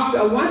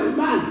 After 1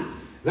 month,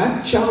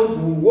 that child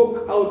will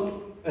walk out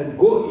and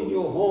go in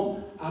your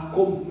home a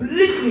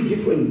completely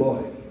different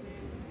boy.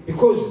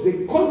 Because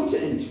the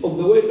content of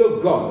the word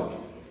of God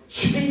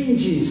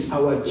changes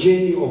our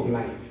journey of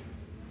life.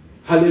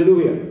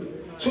 Hallelujah.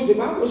 So the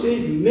Bible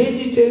says,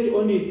 meditate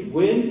on it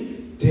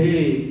when?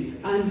 Day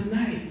and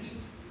night.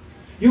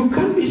 You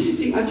can't be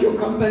sitting at your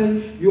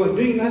company, you are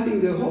doing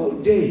nothing the whole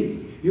day.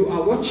 You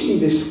are watching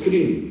the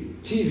screen,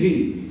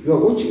 TV, you are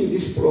watching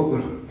this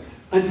program,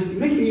 and it's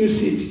making you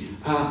sit,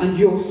 and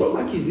your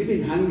stomach is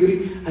even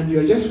hungry, and you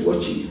are just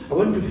watching. I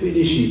want to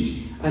finish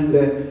it. And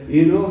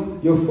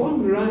your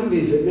phone rang,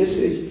 there's a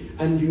message,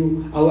 and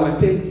you are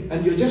attend,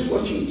 and you're just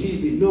watching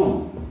TV.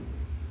 No.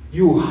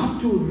 You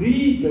have to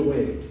read the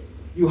word.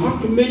 You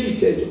have to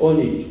meditate on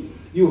it.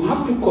 You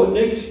have to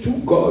connect to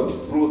God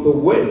through the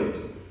word.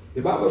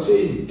 The Bible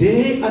says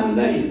day and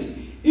night.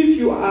 If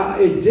you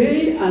are a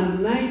day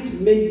and night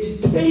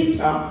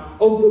meditator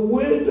of the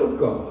word of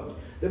God,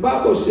 the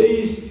Bible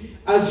says,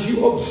 as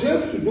you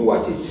observe to do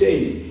what it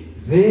says,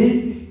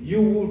 then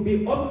you will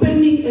be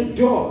opening a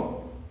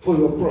door for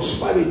your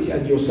prosperity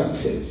and your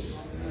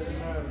success.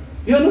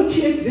 You're not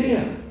yet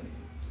there.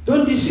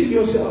 Don't deceive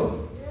yourself.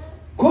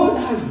 God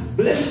has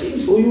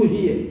blessings for you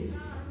here.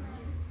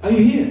 Are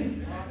you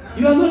here?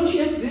 You are not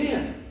yet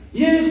there.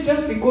 Yes,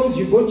 just because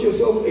you bought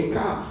yourself a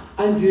car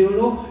and you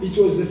know it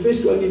was the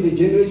first one in the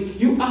generation,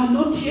 you are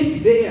not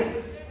yet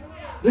there.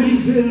 There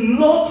is a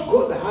lot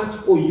God has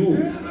for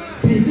you.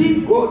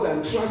 Believe God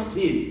and trust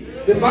Him.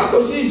 The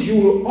Bible says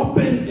you will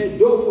open a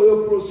door for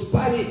your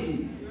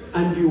prosperity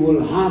and you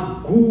will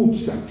have good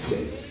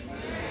success.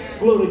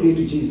 Glory be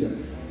to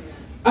Jesus.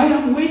 I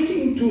am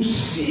waiting to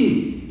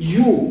see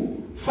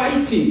you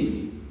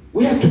fighting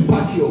where to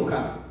park your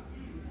car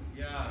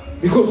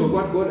because of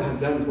what God has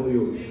done for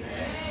you.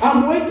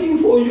 I'm waiting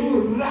for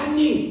you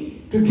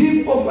running to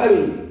give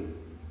offering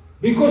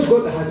because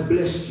God has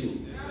blessed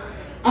you.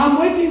 I'm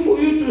waiting for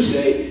you to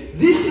say,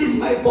 this is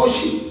my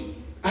portion.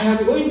 I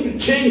am going to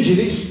change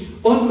this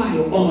on my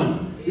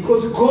own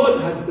because God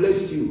has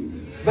blessed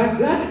you. But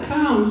that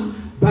comes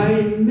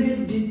by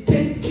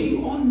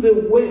meditating on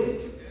the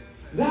word.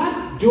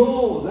 That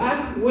door,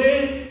 that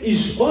way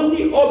is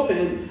only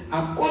open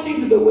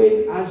according to the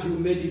word as you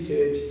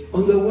meditate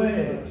on the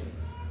word.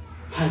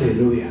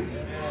 Hallelujah.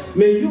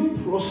 May you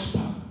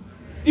prosper.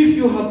 If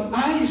you have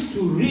eyes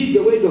to read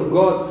the word of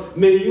God,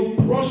 may you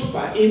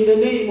prosper in the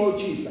name of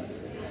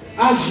Jesus.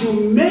 As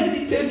you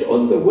meditate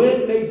on the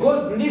word, may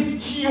God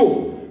lift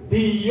you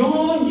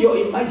beyond your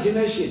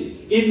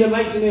imagination in the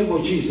mighty name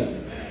of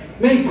Jesus.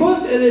 May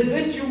God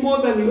elevate you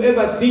more than you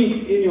ever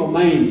think in your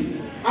mind.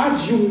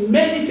 As you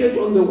meditate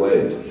on the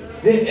word,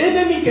 the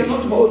enemy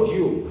cannot hold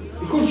you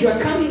because you are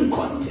carrying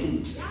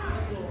content.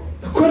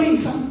 You're carrying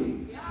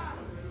something.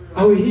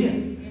 Are we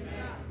here?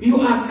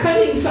 You are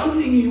carrying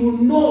something you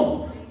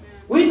know.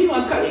 When you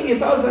are carrying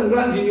 1,000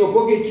 rands in your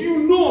pocket,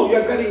 you know you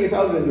are carrying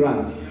 1,000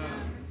 rands.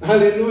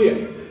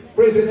 Hallelujah.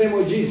 Praise the name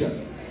of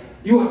Jesus.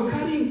 You are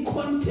carrying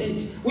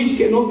content which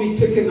cannot be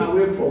taken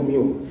away from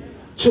you.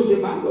 So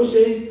the Bible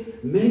says,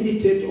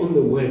 meditate on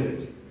the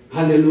word.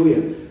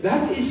 Hallelujah.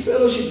 That is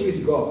fellowship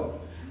with God.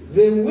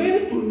 The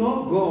way to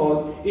know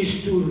God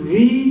is to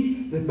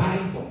read the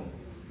Bible.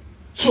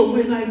 So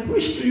when I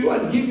preach to you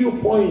and give you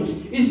points,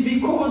 it's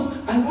because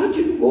I want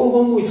you to go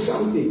home with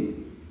something.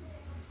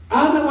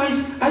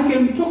 Otherwise, I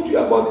can talk to you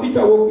about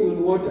Peter walking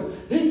on water,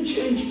 then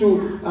change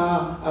to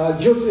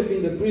Joseph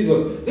in the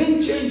prison,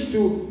 then change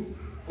to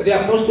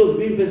the apostles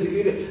being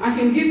persecuted. I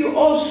can give you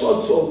all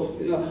sorts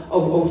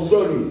of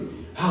stories.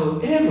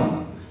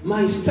 However,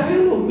 my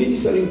style of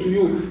ministering to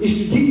you is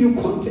to give you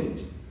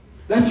content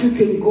that you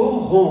can go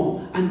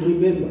home and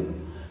remember.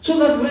 So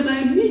that when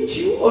I meet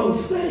you on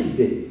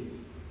Thursday,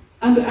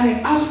 and I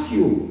ask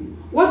you,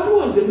 what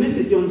was the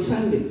message on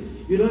Sunday?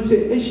 You don't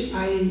say,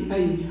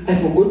 I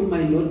forgot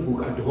my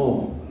notebook at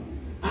home.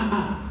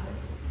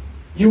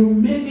 You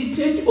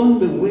meditate on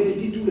the word,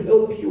 it will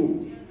help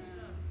you.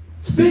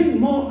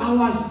 Spend more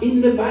hours in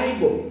the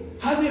Bible.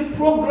 Have a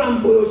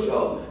program for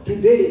yourself.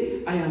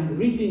 Today, I am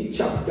reading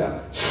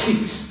chapter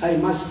 6. I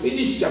must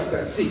finish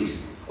chapter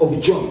 6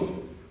 of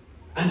John.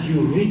 And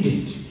you read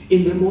it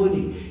in the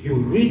morning. You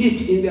read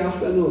it in the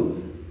afternoon.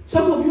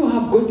 Some of you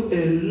have got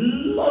a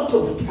lot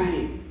of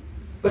time,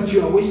 but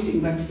you are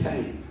wasting that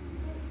time.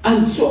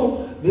 And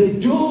so the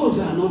doors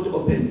are not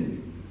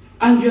opening.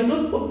 And you are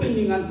not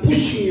opening and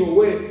pushing your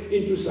way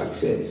into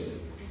success.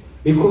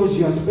 Because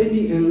you are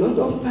spending a lot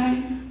of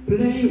time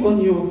playing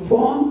on your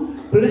phone,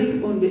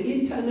 playing on the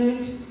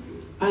internet.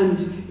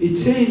 And it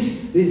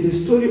says there's a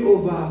story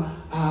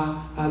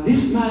of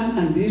this man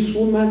and this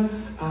woman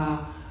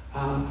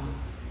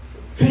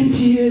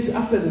 20 years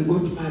after they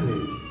got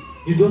married.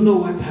 You don't know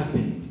what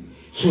happened.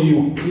 So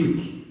you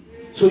click.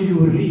 So you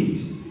read.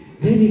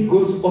 Then it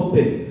goes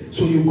open.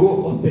 So you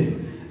go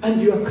open.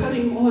 And you are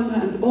carrying on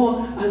and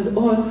on and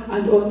on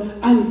and on.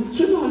 And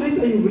sooner or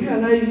later you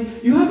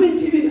realize you haven't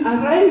even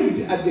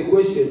arrived at the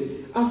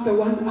question after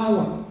 1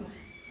 hour.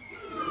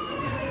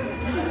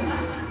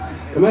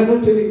 Am I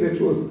not telling the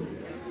truth?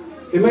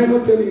 Am I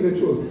not telling the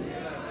truth?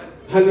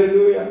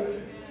 Hallelujah.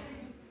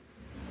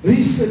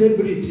 This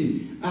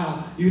celebrity,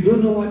 you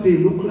don't know what they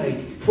look like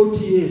 40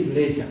 years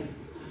later.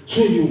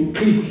 So you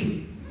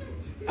click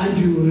and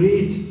you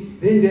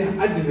read. Then there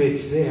are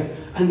adverts there.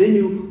 And then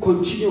you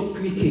continue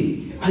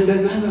clicking. And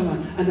another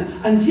one.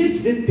 And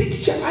yet the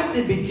picture at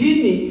the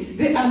beginning,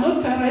 they are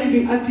not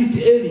arriving at it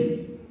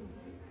early.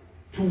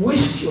 To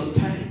waste your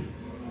time.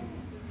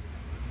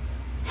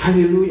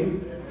 Hallelujah.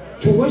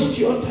 To waste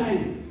your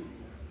time.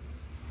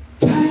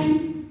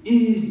 Time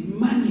is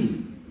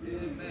money.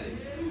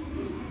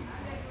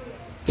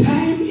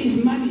 Time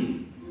is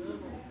money.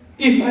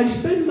 If I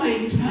spend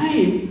my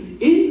time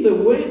in the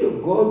Word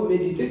of God,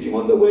 meditating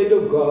on the Word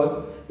of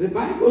God, the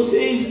Bible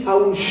says I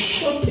will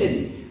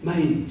shorten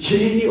my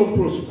journey of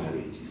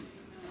prosperity.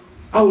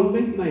 I will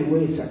make my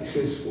way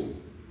successful.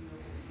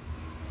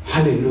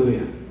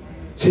 Hallelujah.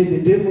 Say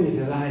the devil is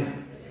a liar.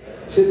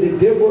 Say the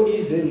devil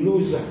is a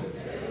loser.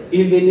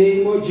 In the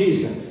name of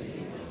Jesus,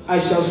 I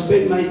shall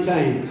spend my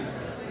time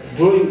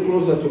drawing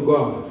closer to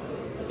God.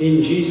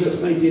 In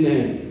Jesus' mighty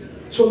name.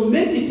 So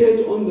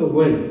meditate on the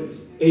word.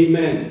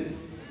 Amen.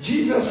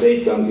 Jesus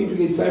said something to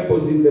the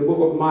disciples in the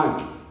book of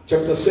Mark,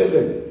 chapter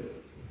 7.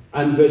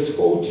 and verse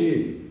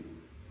 14.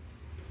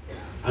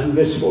 And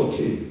verse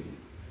 14.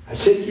 I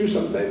said to you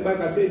some time back,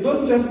 I said,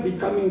 don't just be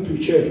coming to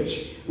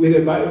church with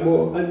a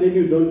Bible and then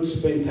you don't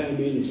spend time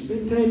in it.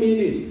 Spend time in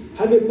it.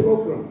 Have a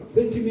program,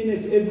 30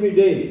 minutes every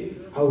day.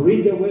 I'll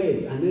read the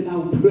word and then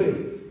I'll pray.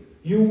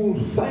 You will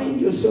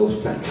find yourself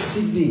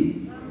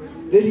succeeding.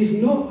 There is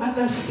no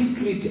other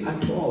secret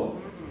at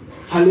all.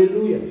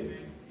 Hallelujah.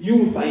 You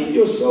will find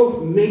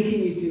yourself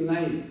making it in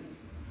life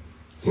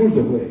through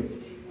the word.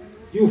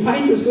 You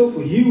find yourself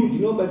healed,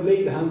 nobody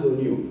laid hands on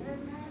you.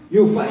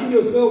 You find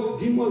yourself,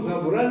 demons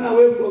have run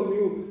away from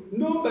you.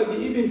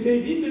 Nobody even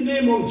said, in the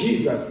name of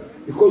Jesus,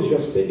 because you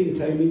are spending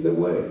time in the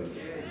Word.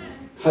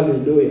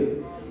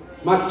 Hallelujah.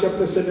 Mark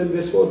chapter 7,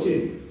 verse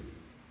 14.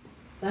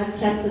 Mark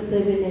chapter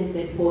 7 and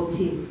verse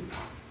 14.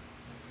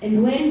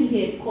 And when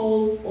he had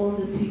called all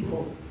the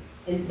people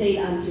and said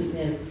unto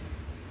them,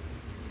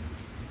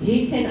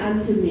 hearken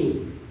unto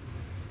me,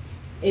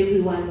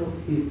 every one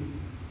of you,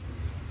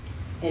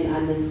 and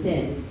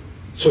understand.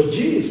 So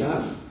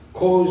Jesus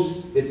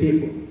calls the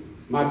people.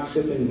 Mark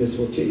 7 verse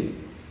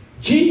 14.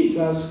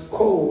 Jesus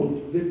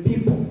called the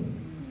people.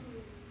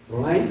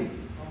 Right?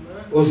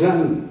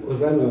 Hosanna.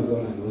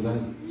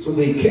 So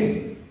they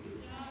came.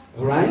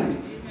 Right?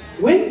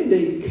 When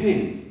they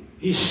came,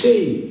 he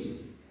said,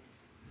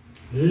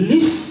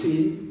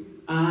 listen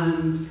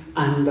and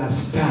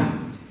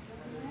understand.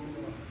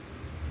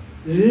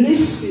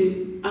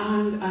 Listen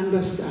and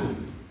understand.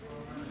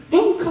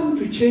 Don't come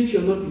to church,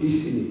 you're not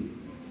listening.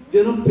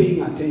 You're not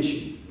paying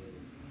attention.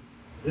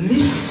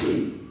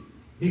 Listen.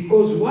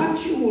 Because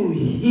what you will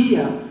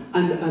hear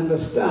and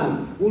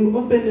understand will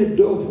open a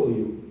door for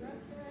you.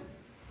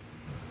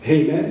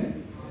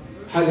 Amen.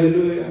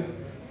 Hallelujah.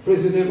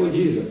 Praise the name of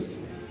Jesus.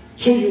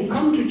 So you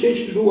come to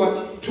church to do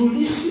what? To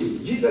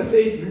listen. Jesus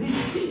said,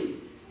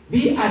 listen.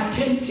 Be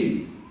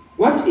attentive.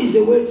 What is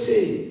the word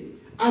saying?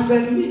 As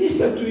I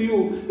minister to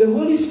you, the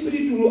Holy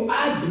Spirit will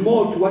add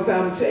more to what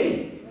I'm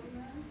saying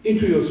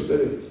into your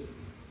spirit.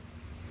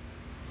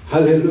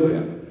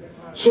 Hallelujah.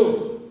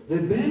 So, the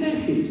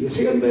benefit, the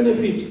second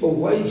benefit of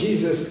why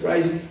Jesus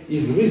Christ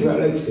is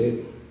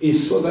resurrected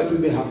is so that we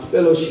may have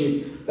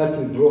fellowship that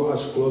will draw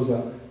us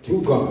closer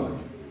to God.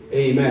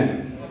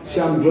 Amen. See,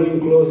 I'm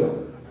drawing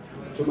closer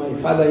to my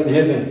Father in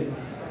heaven.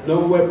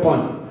 No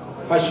weapon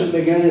fashioned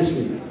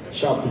against me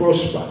shall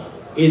prosper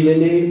in the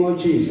name of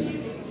Jesus.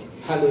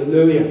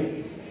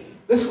 Hallelujah.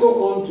 Let's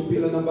go on to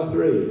pillar number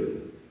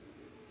 3.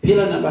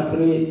 Pillar number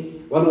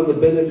 3, one of the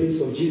benefits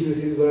of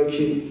Jesus'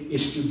 resurrection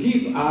is to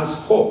give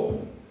us hope.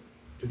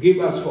 To give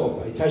us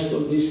hope. I touched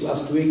on this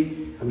last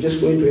week. I'm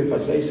just going to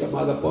emphasize some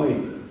other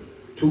point.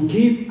 To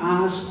give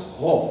us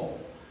hope.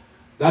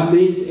 That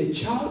means a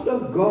child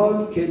of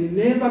God can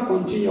never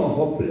continue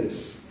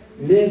hopeless.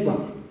 Never.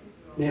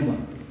 Never.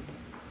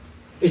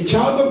 A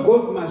child of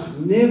God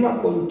must never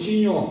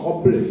continue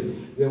hopeless.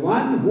 The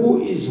one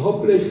who is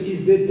hopeless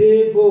is the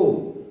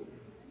devil.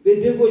 The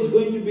devil is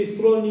going to be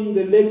thrown in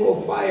the lake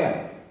of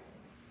fire,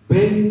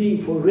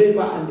 burning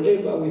forever and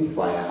ever with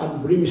fire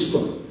and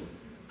brimstone.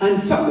 And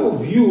some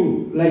of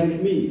you, like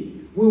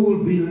me, we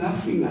will be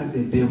laughing at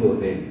the devil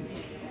then.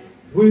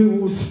 We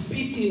will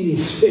spit in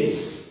his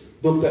face,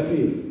 Dr.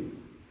 Phil,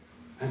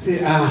 and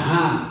say,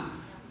 aha,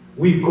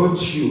 we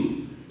got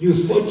you. You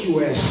thought you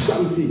were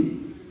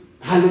something.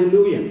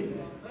 Hallelujah.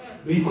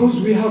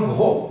 Because we have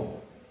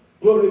hope.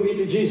 Glory be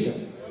to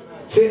Jesus.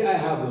 Say, I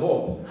have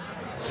hope.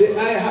 Say,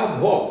 I have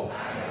hope.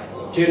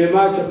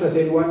 Jeremiah chapter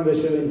 31,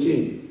 verse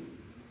 17.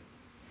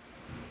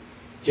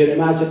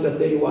 Jeremiah chapter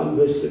 31,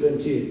 verse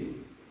 17.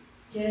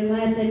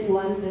 Jeremiah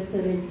 31, verse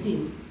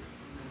 17.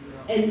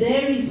 And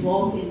there is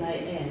hope in thy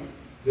end.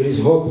 There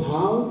is hope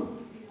how?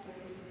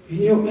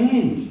 In your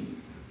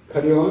end.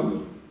 Carry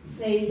on.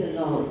 Say the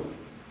Lord,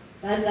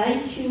 that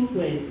thy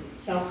children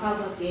shall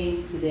come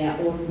again to their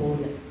own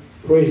border.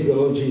 Praise the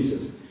Lord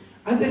Jesus.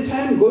 At the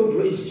time God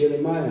raised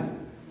Jeremiah,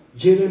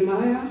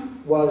 Jeremiah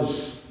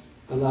was,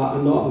 and I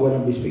know I'm going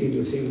to be speaking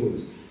to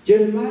singles.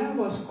 Jeremiah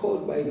was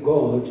called by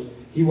God.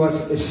 He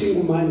was a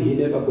single man. He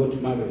never got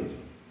married.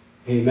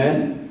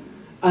 Amen.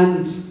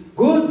 And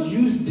God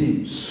used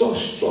him so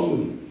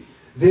strongly.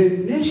 The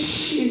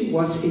nation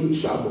was in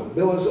trouble.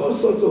 There was all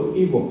sorts of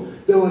evil.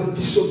 There was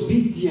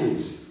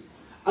disobedience.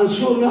 And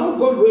so now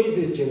God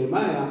raises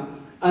Jeremiah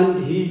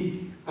and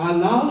he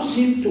allows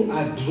him to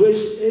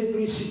address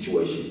every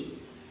situation.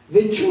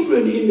 The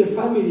children in the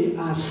family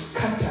are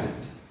scattered.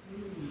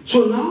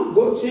 So now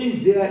God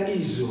says there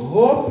is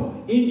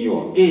hope in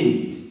your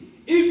end.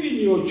 Even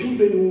your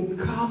children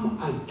will come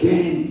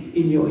again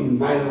in your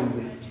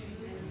environment.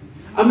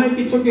 I might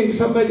be talking to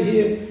somebody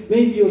here,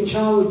 maybe your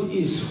child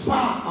is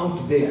far out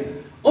there,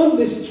 on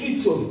the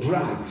streets of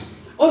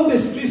drugs, on the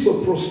streets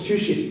of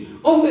prostitution,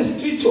 on the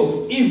streets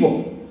of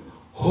evil.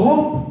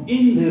 Hope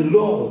in the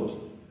Lord.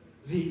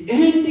 The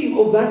ending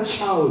of that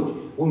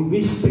child will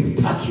be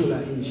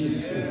spectacular in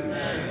Jesus'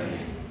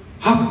 name.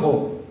 Have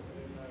hope.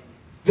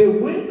 The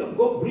word of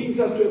God brings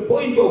us to a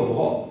point of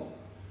hope.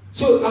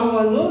 So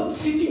our Lord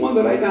sitting on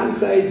the right hand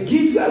side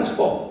gives us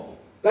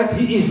hope that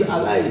he is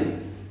alive.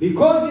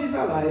 Because he's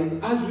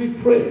alive, as we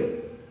pray,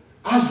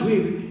 as we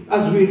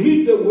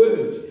read the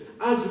word,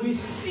 as we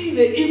see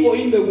the evil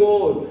in the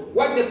world,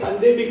 what the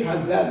pandemic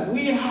has done,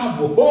 we have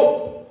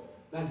hope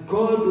that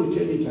God will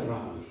turn it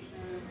around.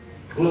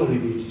 Glory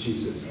be to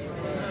Jesus.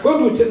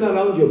 God will turn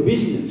around your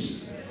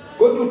business.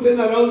 God will turn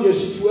around your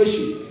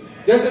situation.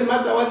 Doesn't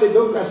matter what the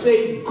doctor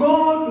said,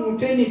 God will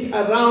turn it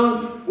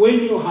around when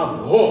you have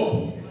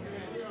hope.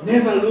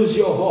 Never lose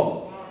your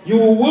hope. You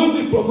will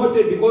be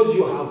promoted because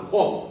you have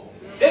hope.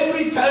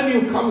 Every time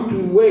you come to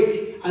work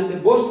and the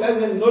boss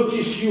doesn't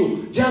notice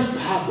you, just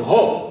have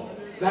hope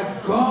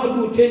that God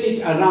will turn it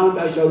around.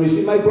 I shall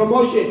receive my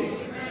promotion.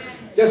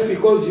 Just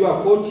because you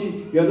are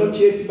 40, you are not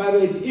yet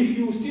married. If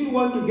you still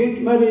want to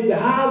get married,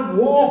 have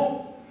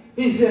hope.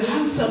 There's a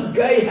handsome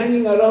guy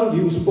hanging around,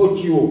 he will spot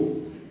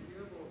you.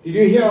 Did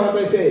you hear what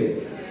I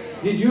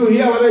said? Did you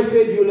hear what I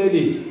said, you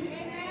ladies?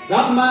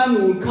 That man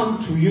will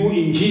come to you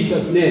in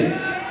Jesus' name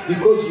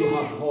because you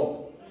have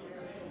hope.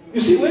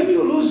 You see, when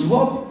you lose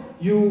hope,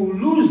 you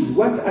lose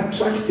what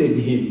attracted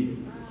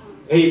him.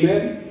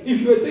 Amen.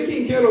 If you are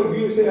taking care of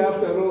you, say,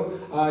 after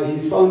all,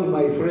 he's found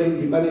my friend,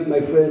 he married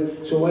my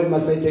friend, so why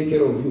must I take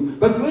care of you?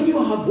 But when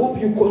you have hope,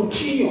 you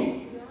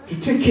continue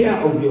to take care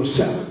of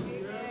yourself.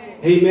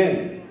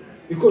 Amen.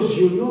 Because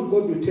you know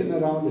God will turn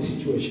around the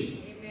situation.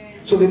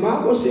 So the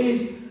Bible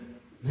says,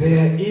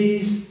 there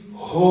is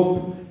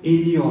hope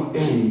in your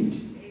end.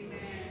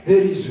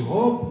 There is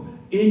hope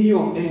in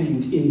your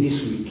end in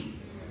this week.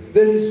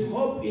 There is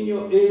hope in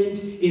your end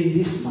in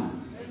this month.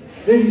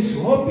 There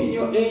is hope in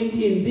your end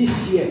in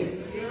this year.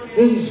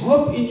 There is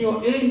hope in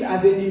your end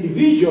as an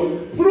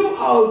individual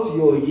throughout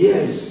your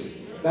years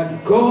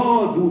that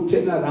God will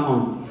turn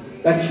around,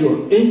 that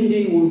your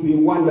ending will be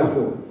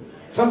wonderful.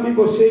 Some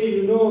people say,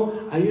 you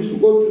know, I used to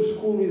go to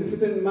school with a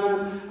certain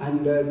man,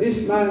 and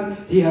this man,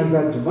 he has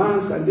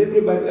advanced, and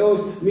everybody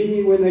else,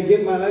 meaning when I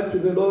gave my life to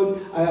the Lord,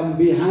 I am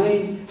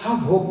behind. Have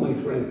hope, my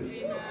friend.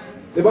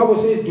 The Bible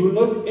says, do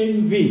not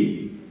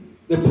envy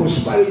the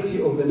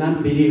prosperity of the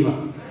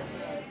non-believer.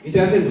 It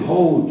doesn't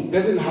hold. It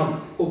doesn't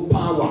have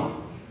power.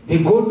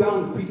 They go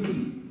down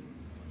quickly.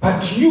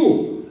 But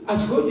you,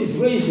 as God is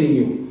raising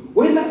you,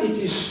 whether it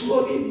is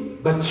slowly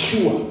but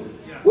sure,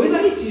 whether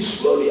it is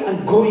slowly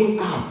and going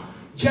up,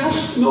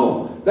 just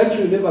know that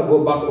you never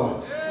go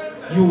backwards.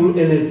 You will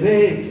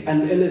elevate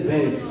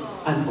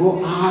and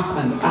go up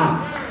and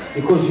up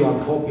because you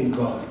have hope in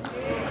God.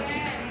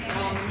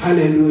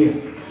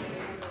 Hallelujah.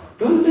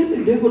 Don't let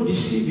the devil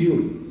deceive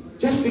you.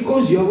 Just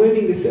because you are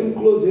wearing the same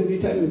clothes every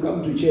time you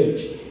come to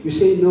church, you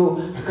say,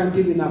 no, I can't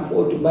even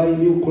afford to buy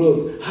new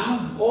clothes. Have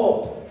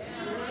hope.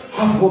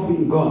 Have hope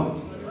in God.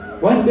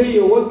 One day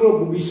your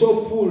wardrobe will be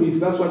so full if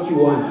that's what you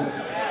want.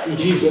 In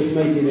Jesus'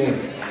 mighty name.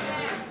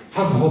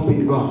 Have hope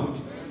in God.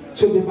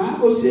 So the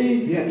Bible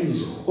says there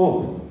is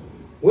hope.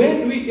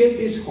 Where do we get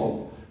this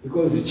hope?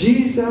 Because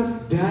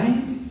Jesus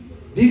died,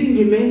 didn't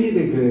remain in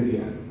the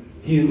graveyard.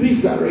 He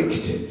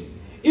resurrected.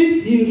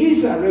 If he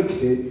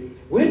resurrected,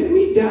 when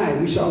we die,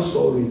 we shall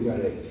so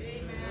resurrect.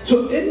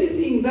 So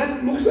anything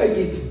that looks like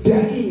it's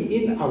dying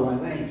in our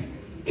life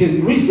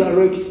can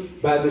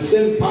resurrect by the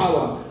same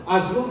power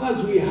as long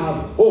as we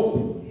have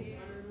hope.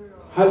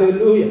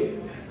 Hallelujah.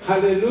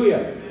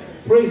 Hallelujah.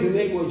 Praise the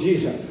name of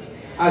Jesus.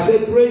 I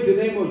said, praise the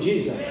name of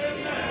Jesus.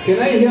 Can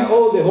I hear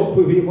all the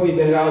hopeful people in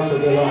the house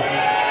of the Lord?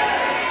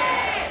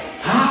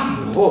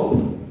 Have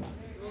hope.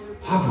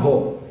 Have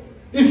hope.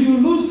 If you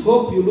lose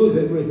hope, you lose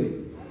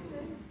everything.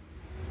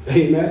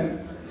 Amen.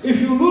 If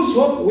you lose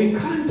hope, we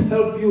can't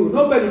help you.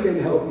 Nobody can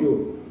help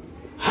you.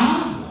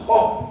 Have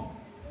hope.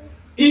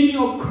 In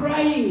your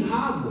crying,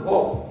 have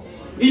hope.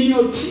 In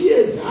your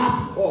tears,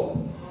 have hope.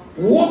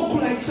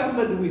 Walk like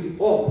somebody with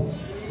hope.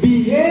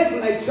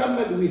 Behave like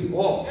somebody with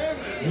hope.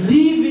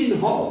 Live in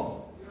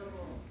hope.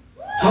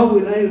 How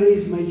will I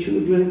raise my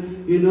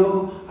children? You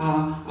know,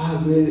 I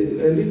have a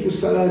little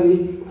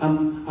salary.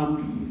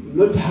 I'm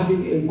not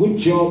having a good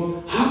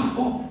job. Have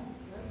hope.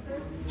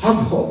 Have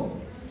hope.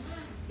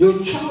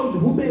 Your child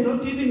who may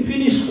not even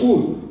finish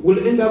school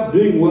will end up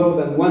doing well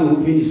than one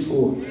who finished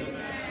school.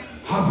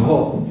 Have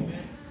hope.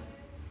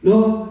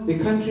 No, the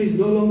country is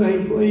no longer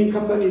employing,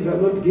 companies are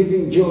not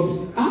giving jobs.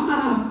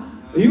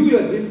 You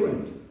are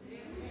different.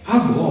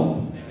 Have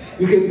hope.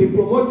 You can be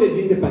promoted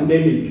in the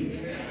pandemic.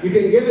 You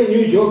can get a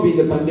new job in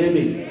the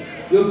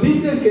pandemic. Your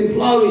business can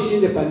flourish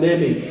in the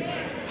pandemic.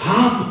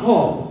 Have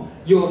hope.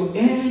 Your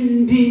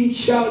ending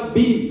shall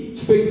be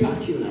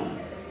spectacular.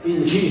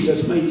 In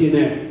Jesus' mighty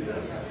name.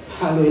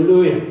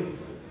 Hallelujah.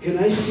 Can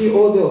I see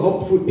all the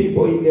hopeful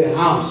people in the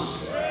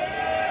house?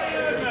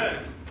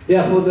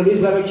 Therefore, the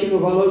resurrection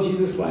of our Lord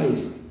Jesus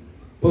Christ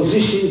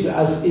positions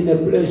us in a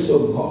place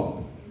of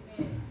hope.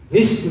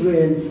 This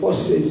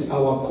reinforces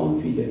our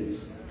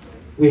confidence.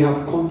 We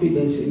have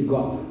confidence in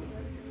God.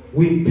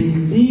 We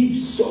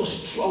believe so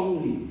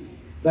strongly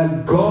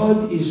that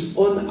God is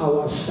on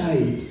our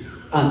side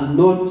and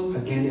not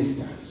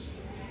against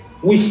us.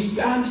 We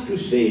stand to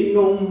say,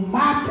 no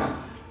matter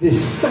the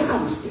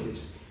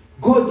circumstance,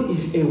 God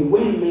is a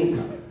way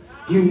maker.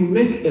 He will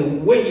make a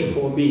way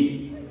for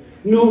me.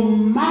 No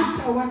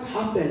matter what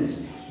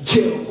happens,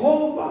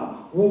 Jehovah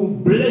will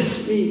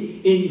bless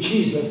me in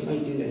Jesus'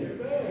 mighty name.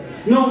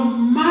 No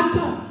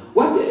matter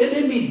what the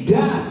enemy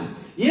does.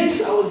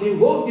 Yes, I was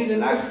involved in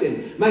an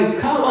accident. My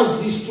car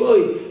was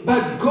destroyed.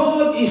 But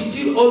God is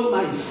still on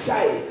my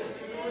side.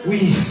 We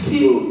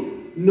still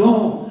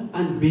know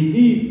and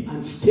believe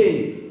and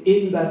stay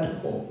in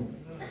that hope.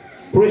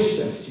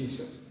 Precious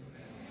Jesus.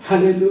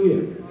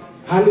 Hallelujah.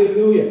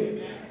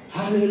 Hallelujah.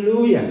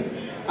 Hallelujah.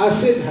 I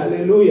said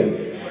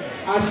hallelujah.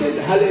 I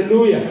said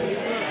hallelujah.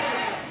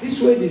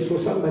 This word is for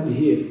somebody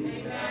here.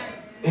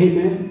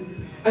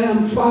 Amen. I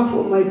am far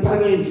from my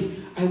parents.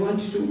 I want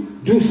to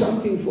do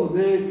something for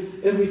them.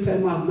 Every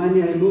time I have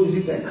money, I lose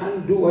it. I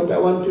can't do what I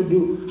want to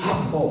do.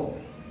 Have hope.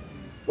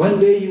 One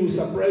day you will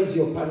surprise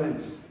your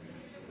parents.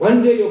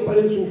 One day your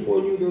parents will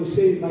phone you. They will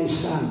say, my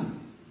son,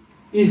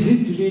 is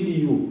it really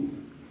you?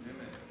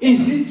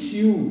 Is it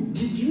you?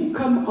 Did you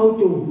come out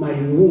of my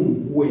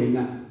womb,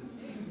 Wena?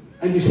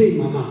 And you say,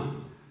 Mama,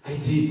 I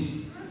did.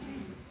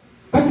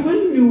 But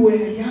when you were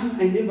young,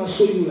 I never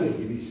saw you like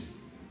this.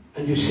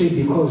 And you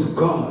say, because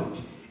God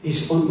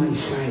is on my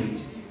side,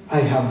 I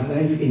have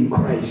life in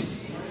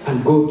Christ.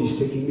 And God is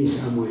taking me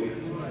somewhere.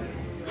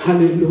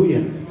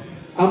 Hallelujah.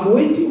 I'm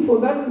waiting for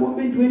that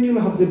moment when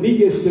you'll have the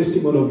biggest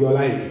testimony of your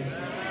life.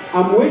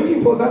 I'm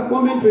waiting for that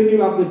moment when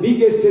you'll have the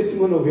biggest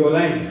testimony of your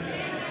life.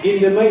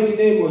 In the mighty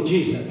name of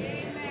Jesus.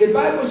 The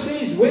Bible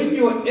says when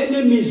your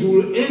enemies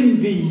will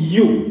envy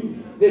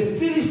you, the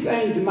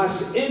Philistines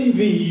must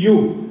envy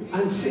you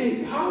and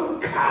say, how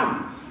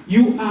come?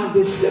 You are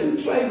the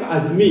same tribe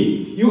as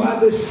me. You are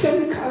the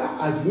same color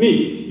as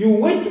me. You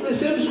went to the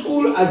same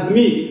school as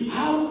me.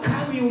 How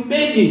come you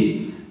made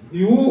it?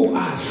 You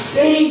are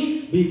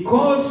saying,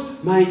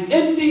 because my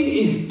ending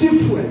is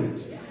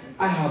different,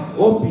 I have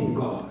hope in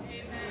God.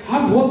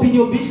 Have hope in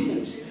your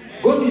business.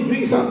 God is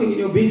doing something in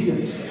your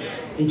business.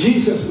 In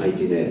Jesus'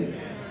 mighty name.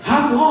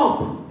 Have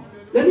hope.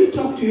 Let me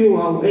talk to you.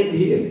 I'll end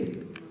here.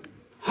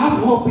 Have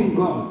hope in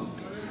God.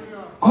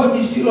 God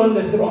is still on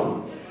the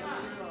throne.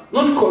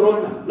 Not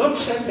Corona, not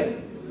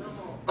Satan.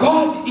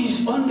 God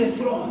is on the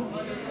throne.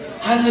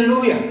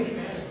 Hallelujah.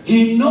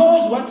 He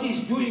knows what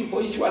He's doing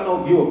for each one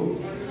of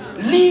you.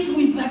 Live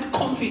with that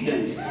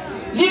confidence.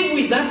 Live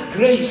with that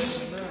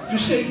grace to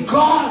say,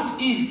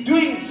 God is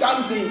doing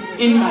something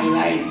in my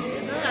life.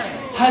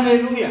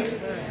 Hallelujah.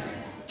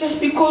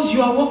 Just because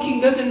you are walking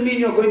doesn't mean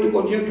you're going to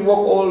continue to walk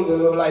all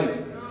your life.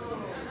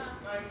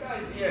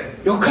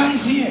 Your car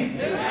is here.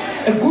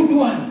 A good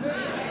one,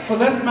 for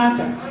that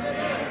matter.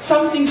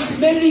 Something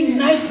smelling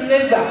nice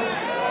leather.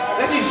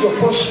 That is your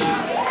portion.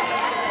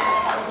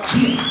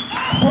 See,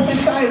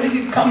 prophesy, let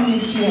it come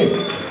this year.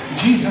 In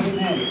Jesus'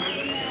 name.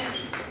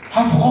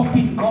 Have hope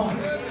in God.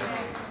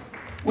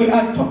 We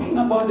are talking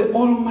about the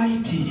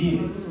Almighty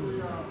here.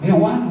 The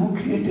one who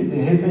created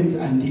the heavens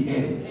and the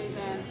earth.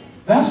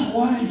 That's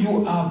why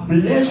you are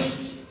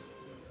blessed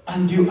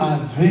and you are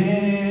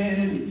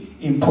very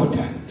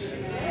important.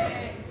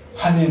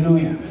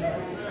 Hallelujah.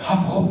 Have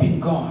hope in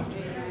God.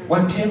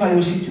 Whatever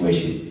your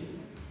situation.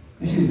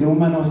 This is the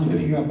woman I was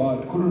telling you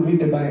about. Couldn't read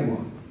the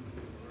Bible.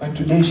 But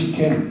today she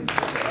came.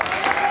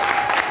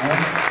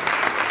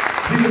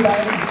 Read the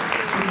Bible.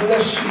 To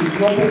bless you.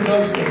 To open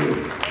doors for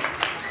you.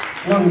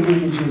 Glory be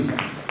to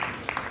Jesus.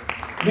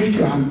 Lift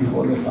your hands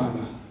before the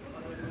Father.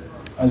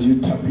 As you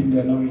tap in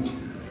the anointing.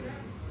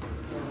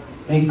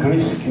 May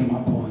grace come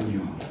upon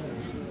you.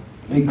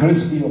 May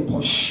grace be your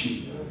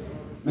portion.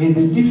 May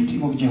the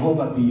lifting of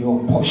Jehovah be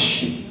your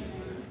portion.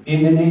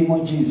 In the name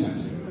of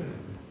Jesus.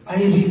 I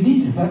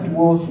release that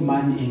wealth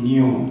man in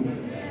you.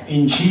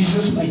 In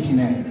Jesus' mighty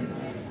name.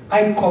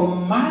 I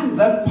command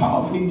that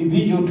powerful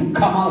individual to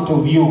come out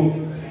of you.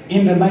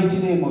 In the mighty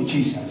name of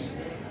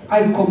Jesus.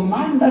 I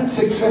command that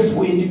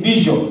successful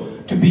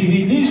individual to be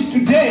released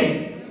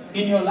today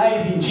in your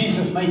life in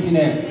Jesus' mighty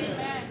name.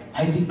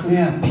 I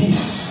declare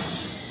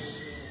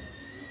peace.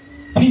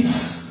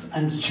 Peace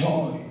and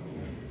joy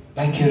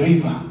like a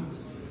river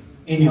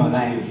in your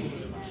life.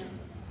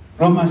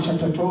 Romans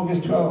chapter 12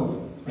 verse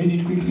 12. Read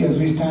it quickly as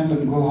we stand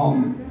and go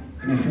home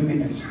in a few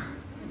minutes.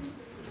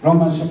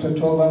 Romans chapter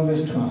 12 and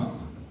verse 12.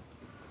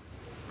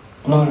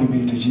 Glory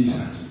be to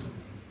Jesus.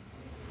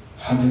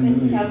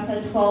 Hallelujah.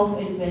 Chapter 12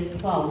 and verse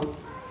 12.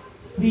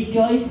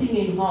 Rejoicing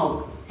in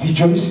hope.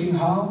 Rejoicing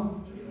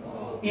how?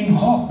 In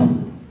hope.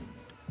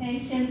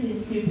 Patience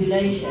in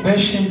tribulation.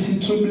 Patience in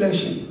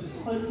tribulation.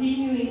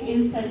 Continuing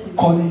instantly.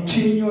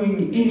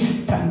 Continuing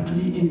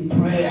instantly in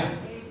prayer.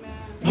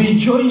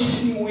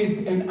 Rejoicing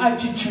with an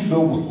attitude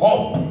of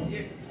hope.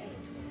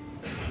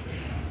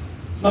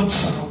 Not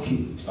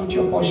sulking. It's not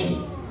your portion.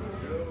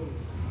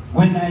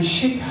 When I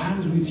shake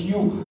hands with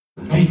you,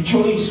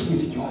 rejoice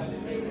with joy.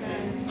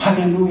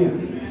 Hallelujah.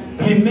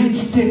 Remain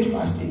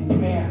steadfast in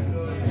prayer,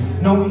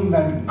 knowing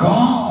that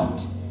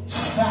God,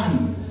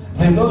 Son,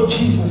 the Lord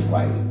Jesus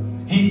Christ,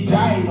 He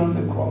died on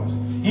the cross.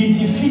 He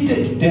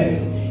defeated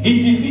death.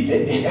 He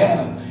defeated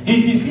hell.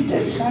 He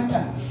defeated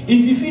Satan.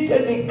 He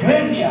defeated the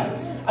graveyard.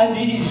 And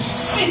He is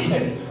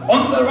seated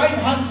on the right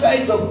hand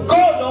side of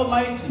God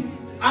Almighty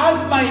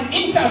as my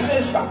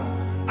intercessor,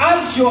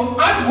 as your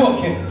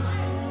advocate,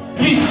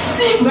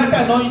 receive that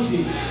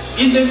anointing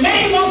in the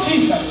name of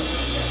Jesus.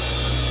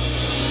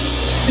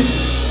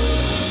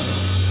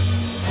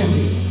 Receive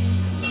it.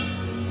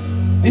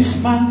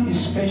 This month is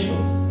special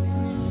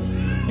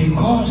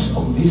because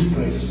of this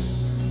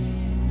grace,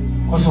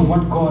 because of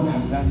what God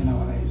has done in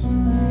our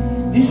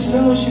lives. This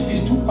fellowship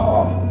is too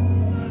powerful.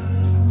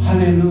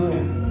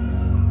 Hallelujah.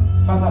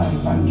 Father, I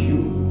thank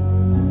you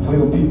for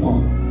your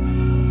people.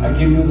 I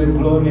give you the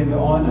glory and the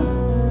honor.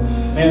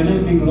 May your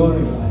name be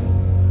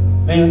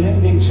glorified. May your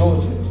name be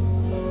exalted.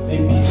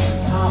 May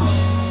peace come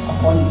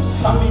upon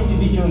some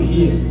individual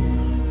here.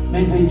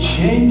 May the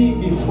journey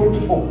be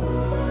fruitful.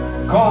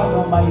 God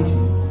Almighty,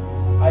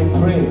 I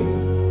pray,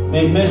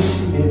 may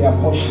mercy be their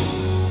portion.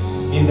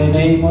 In the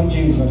name of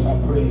Jesus, I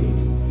pray.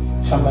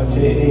 Somebody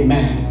say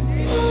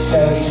amen.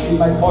 Say, I receive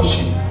my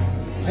portion.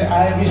 Say,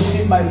 I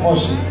receive my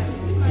portion.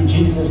 In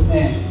Jesus'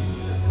 name.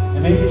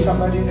 And maybe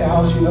somebody in the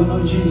house, you don't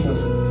know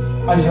Jesus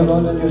as your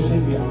Lord and your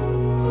Savior.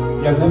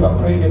 You have never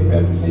prayed a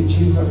prayer to say,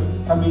 Jesus,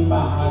 come in my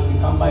heart,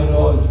 become my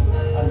Lord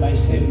and my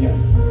Savior.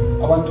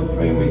 I want to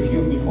pray with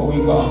you before we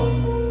go.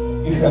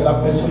 If you are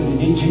that person, you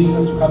need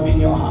Jesus to come in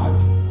your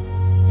heart.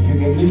 If you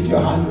can lift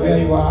your hand where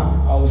you are,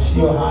 I will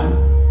see your hand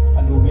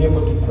and we'll be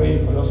able to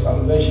pray for your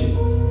salvation.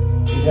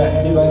 Is there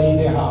anybody in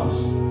the house?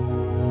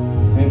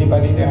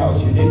 Anybody in the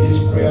house, you need this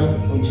prayer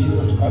for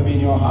Jesus to come in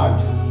your heart,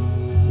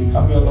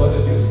 become your Lord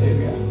and your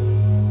Savior.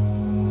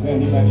 Is there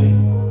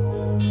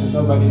anybody? There's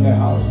nobody in the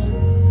house.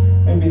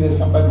 Maybe there's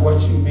somebody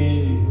watching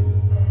me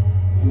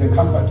in the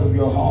comfort of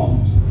your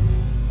homes.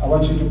 I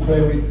want you to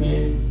pray with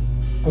me.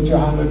 Put your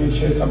hand on your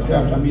chest and pray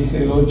after me.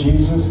 Say, Lord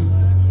Jesus,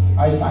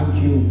 I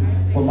thank you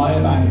for my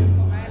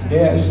life.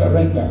 Today I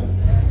surrender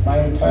my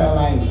entire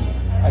life.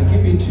 I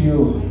give it to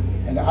you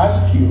and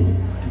ask you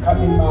to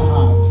come in my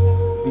heart,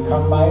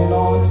 become my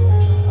Lord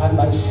and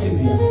my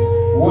Savior.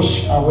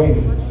 Wash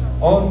away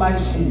all my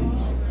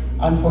sins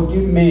and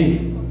forgive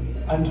me.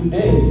 And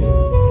today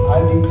I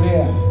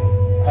declare,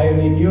 I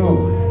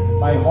renew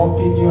my hope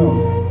in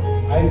you.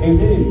 I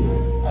believe,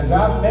 as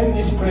I've made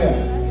this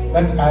prayer,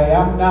 that I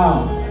am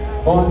now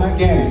born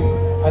again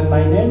and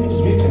my name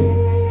is written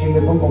in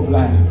the book of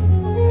life.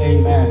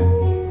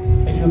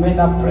 Amen. If you made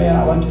that prayer,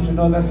 I want you to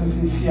know that's a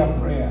sincere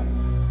prayer.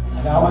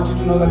 And I want you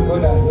to know that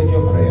God has heard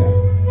your prayer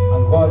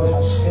and God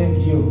has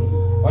saved you.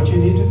 What you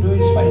need to do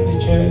is find a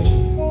church,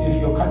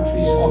 if your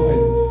country is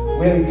open,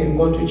 where you can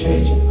go to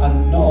church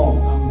and know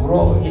and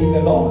grow in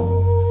the Lord.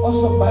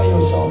 Also buy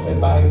yourself a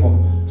Bible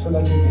so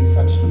that you can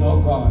start to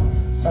know God.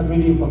 Start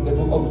reading from the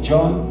book of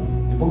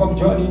John. The book of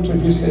John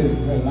introduces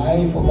the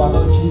life of our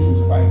Lord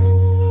Jesus Christ.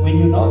 When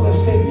you know the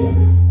Savior,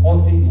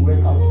 all things work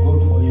out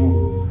good for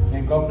you.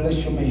 May God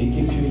bless you. May He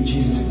keep you in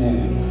Jesus'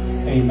 name.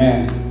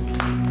 Amen.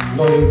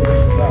 Glory be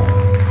to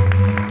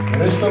God. The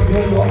rest of you,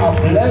 you are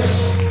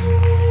blessed.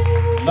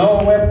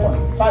 No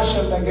weapon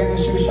fashioned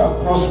against you shall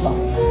prosper.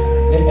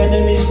 The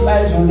enemy's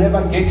lies will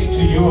never get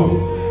to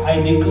you. I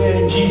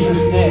declare in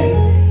Jesus'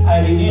 name,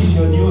 I release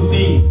your new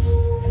things.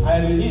 I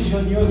release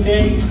your new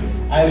things.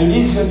 I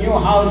release your new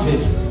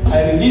houses.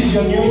 I release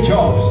your new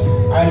jobs.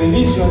 I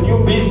release your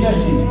new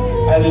businesses.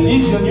 I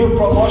release your new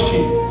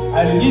promotion.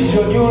 I release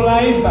your new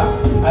life.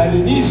 I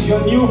release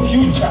your new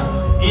future.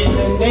 In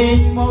the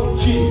name of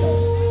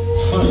Jesus.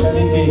 So shall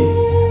it be.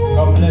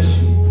 God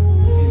bless you.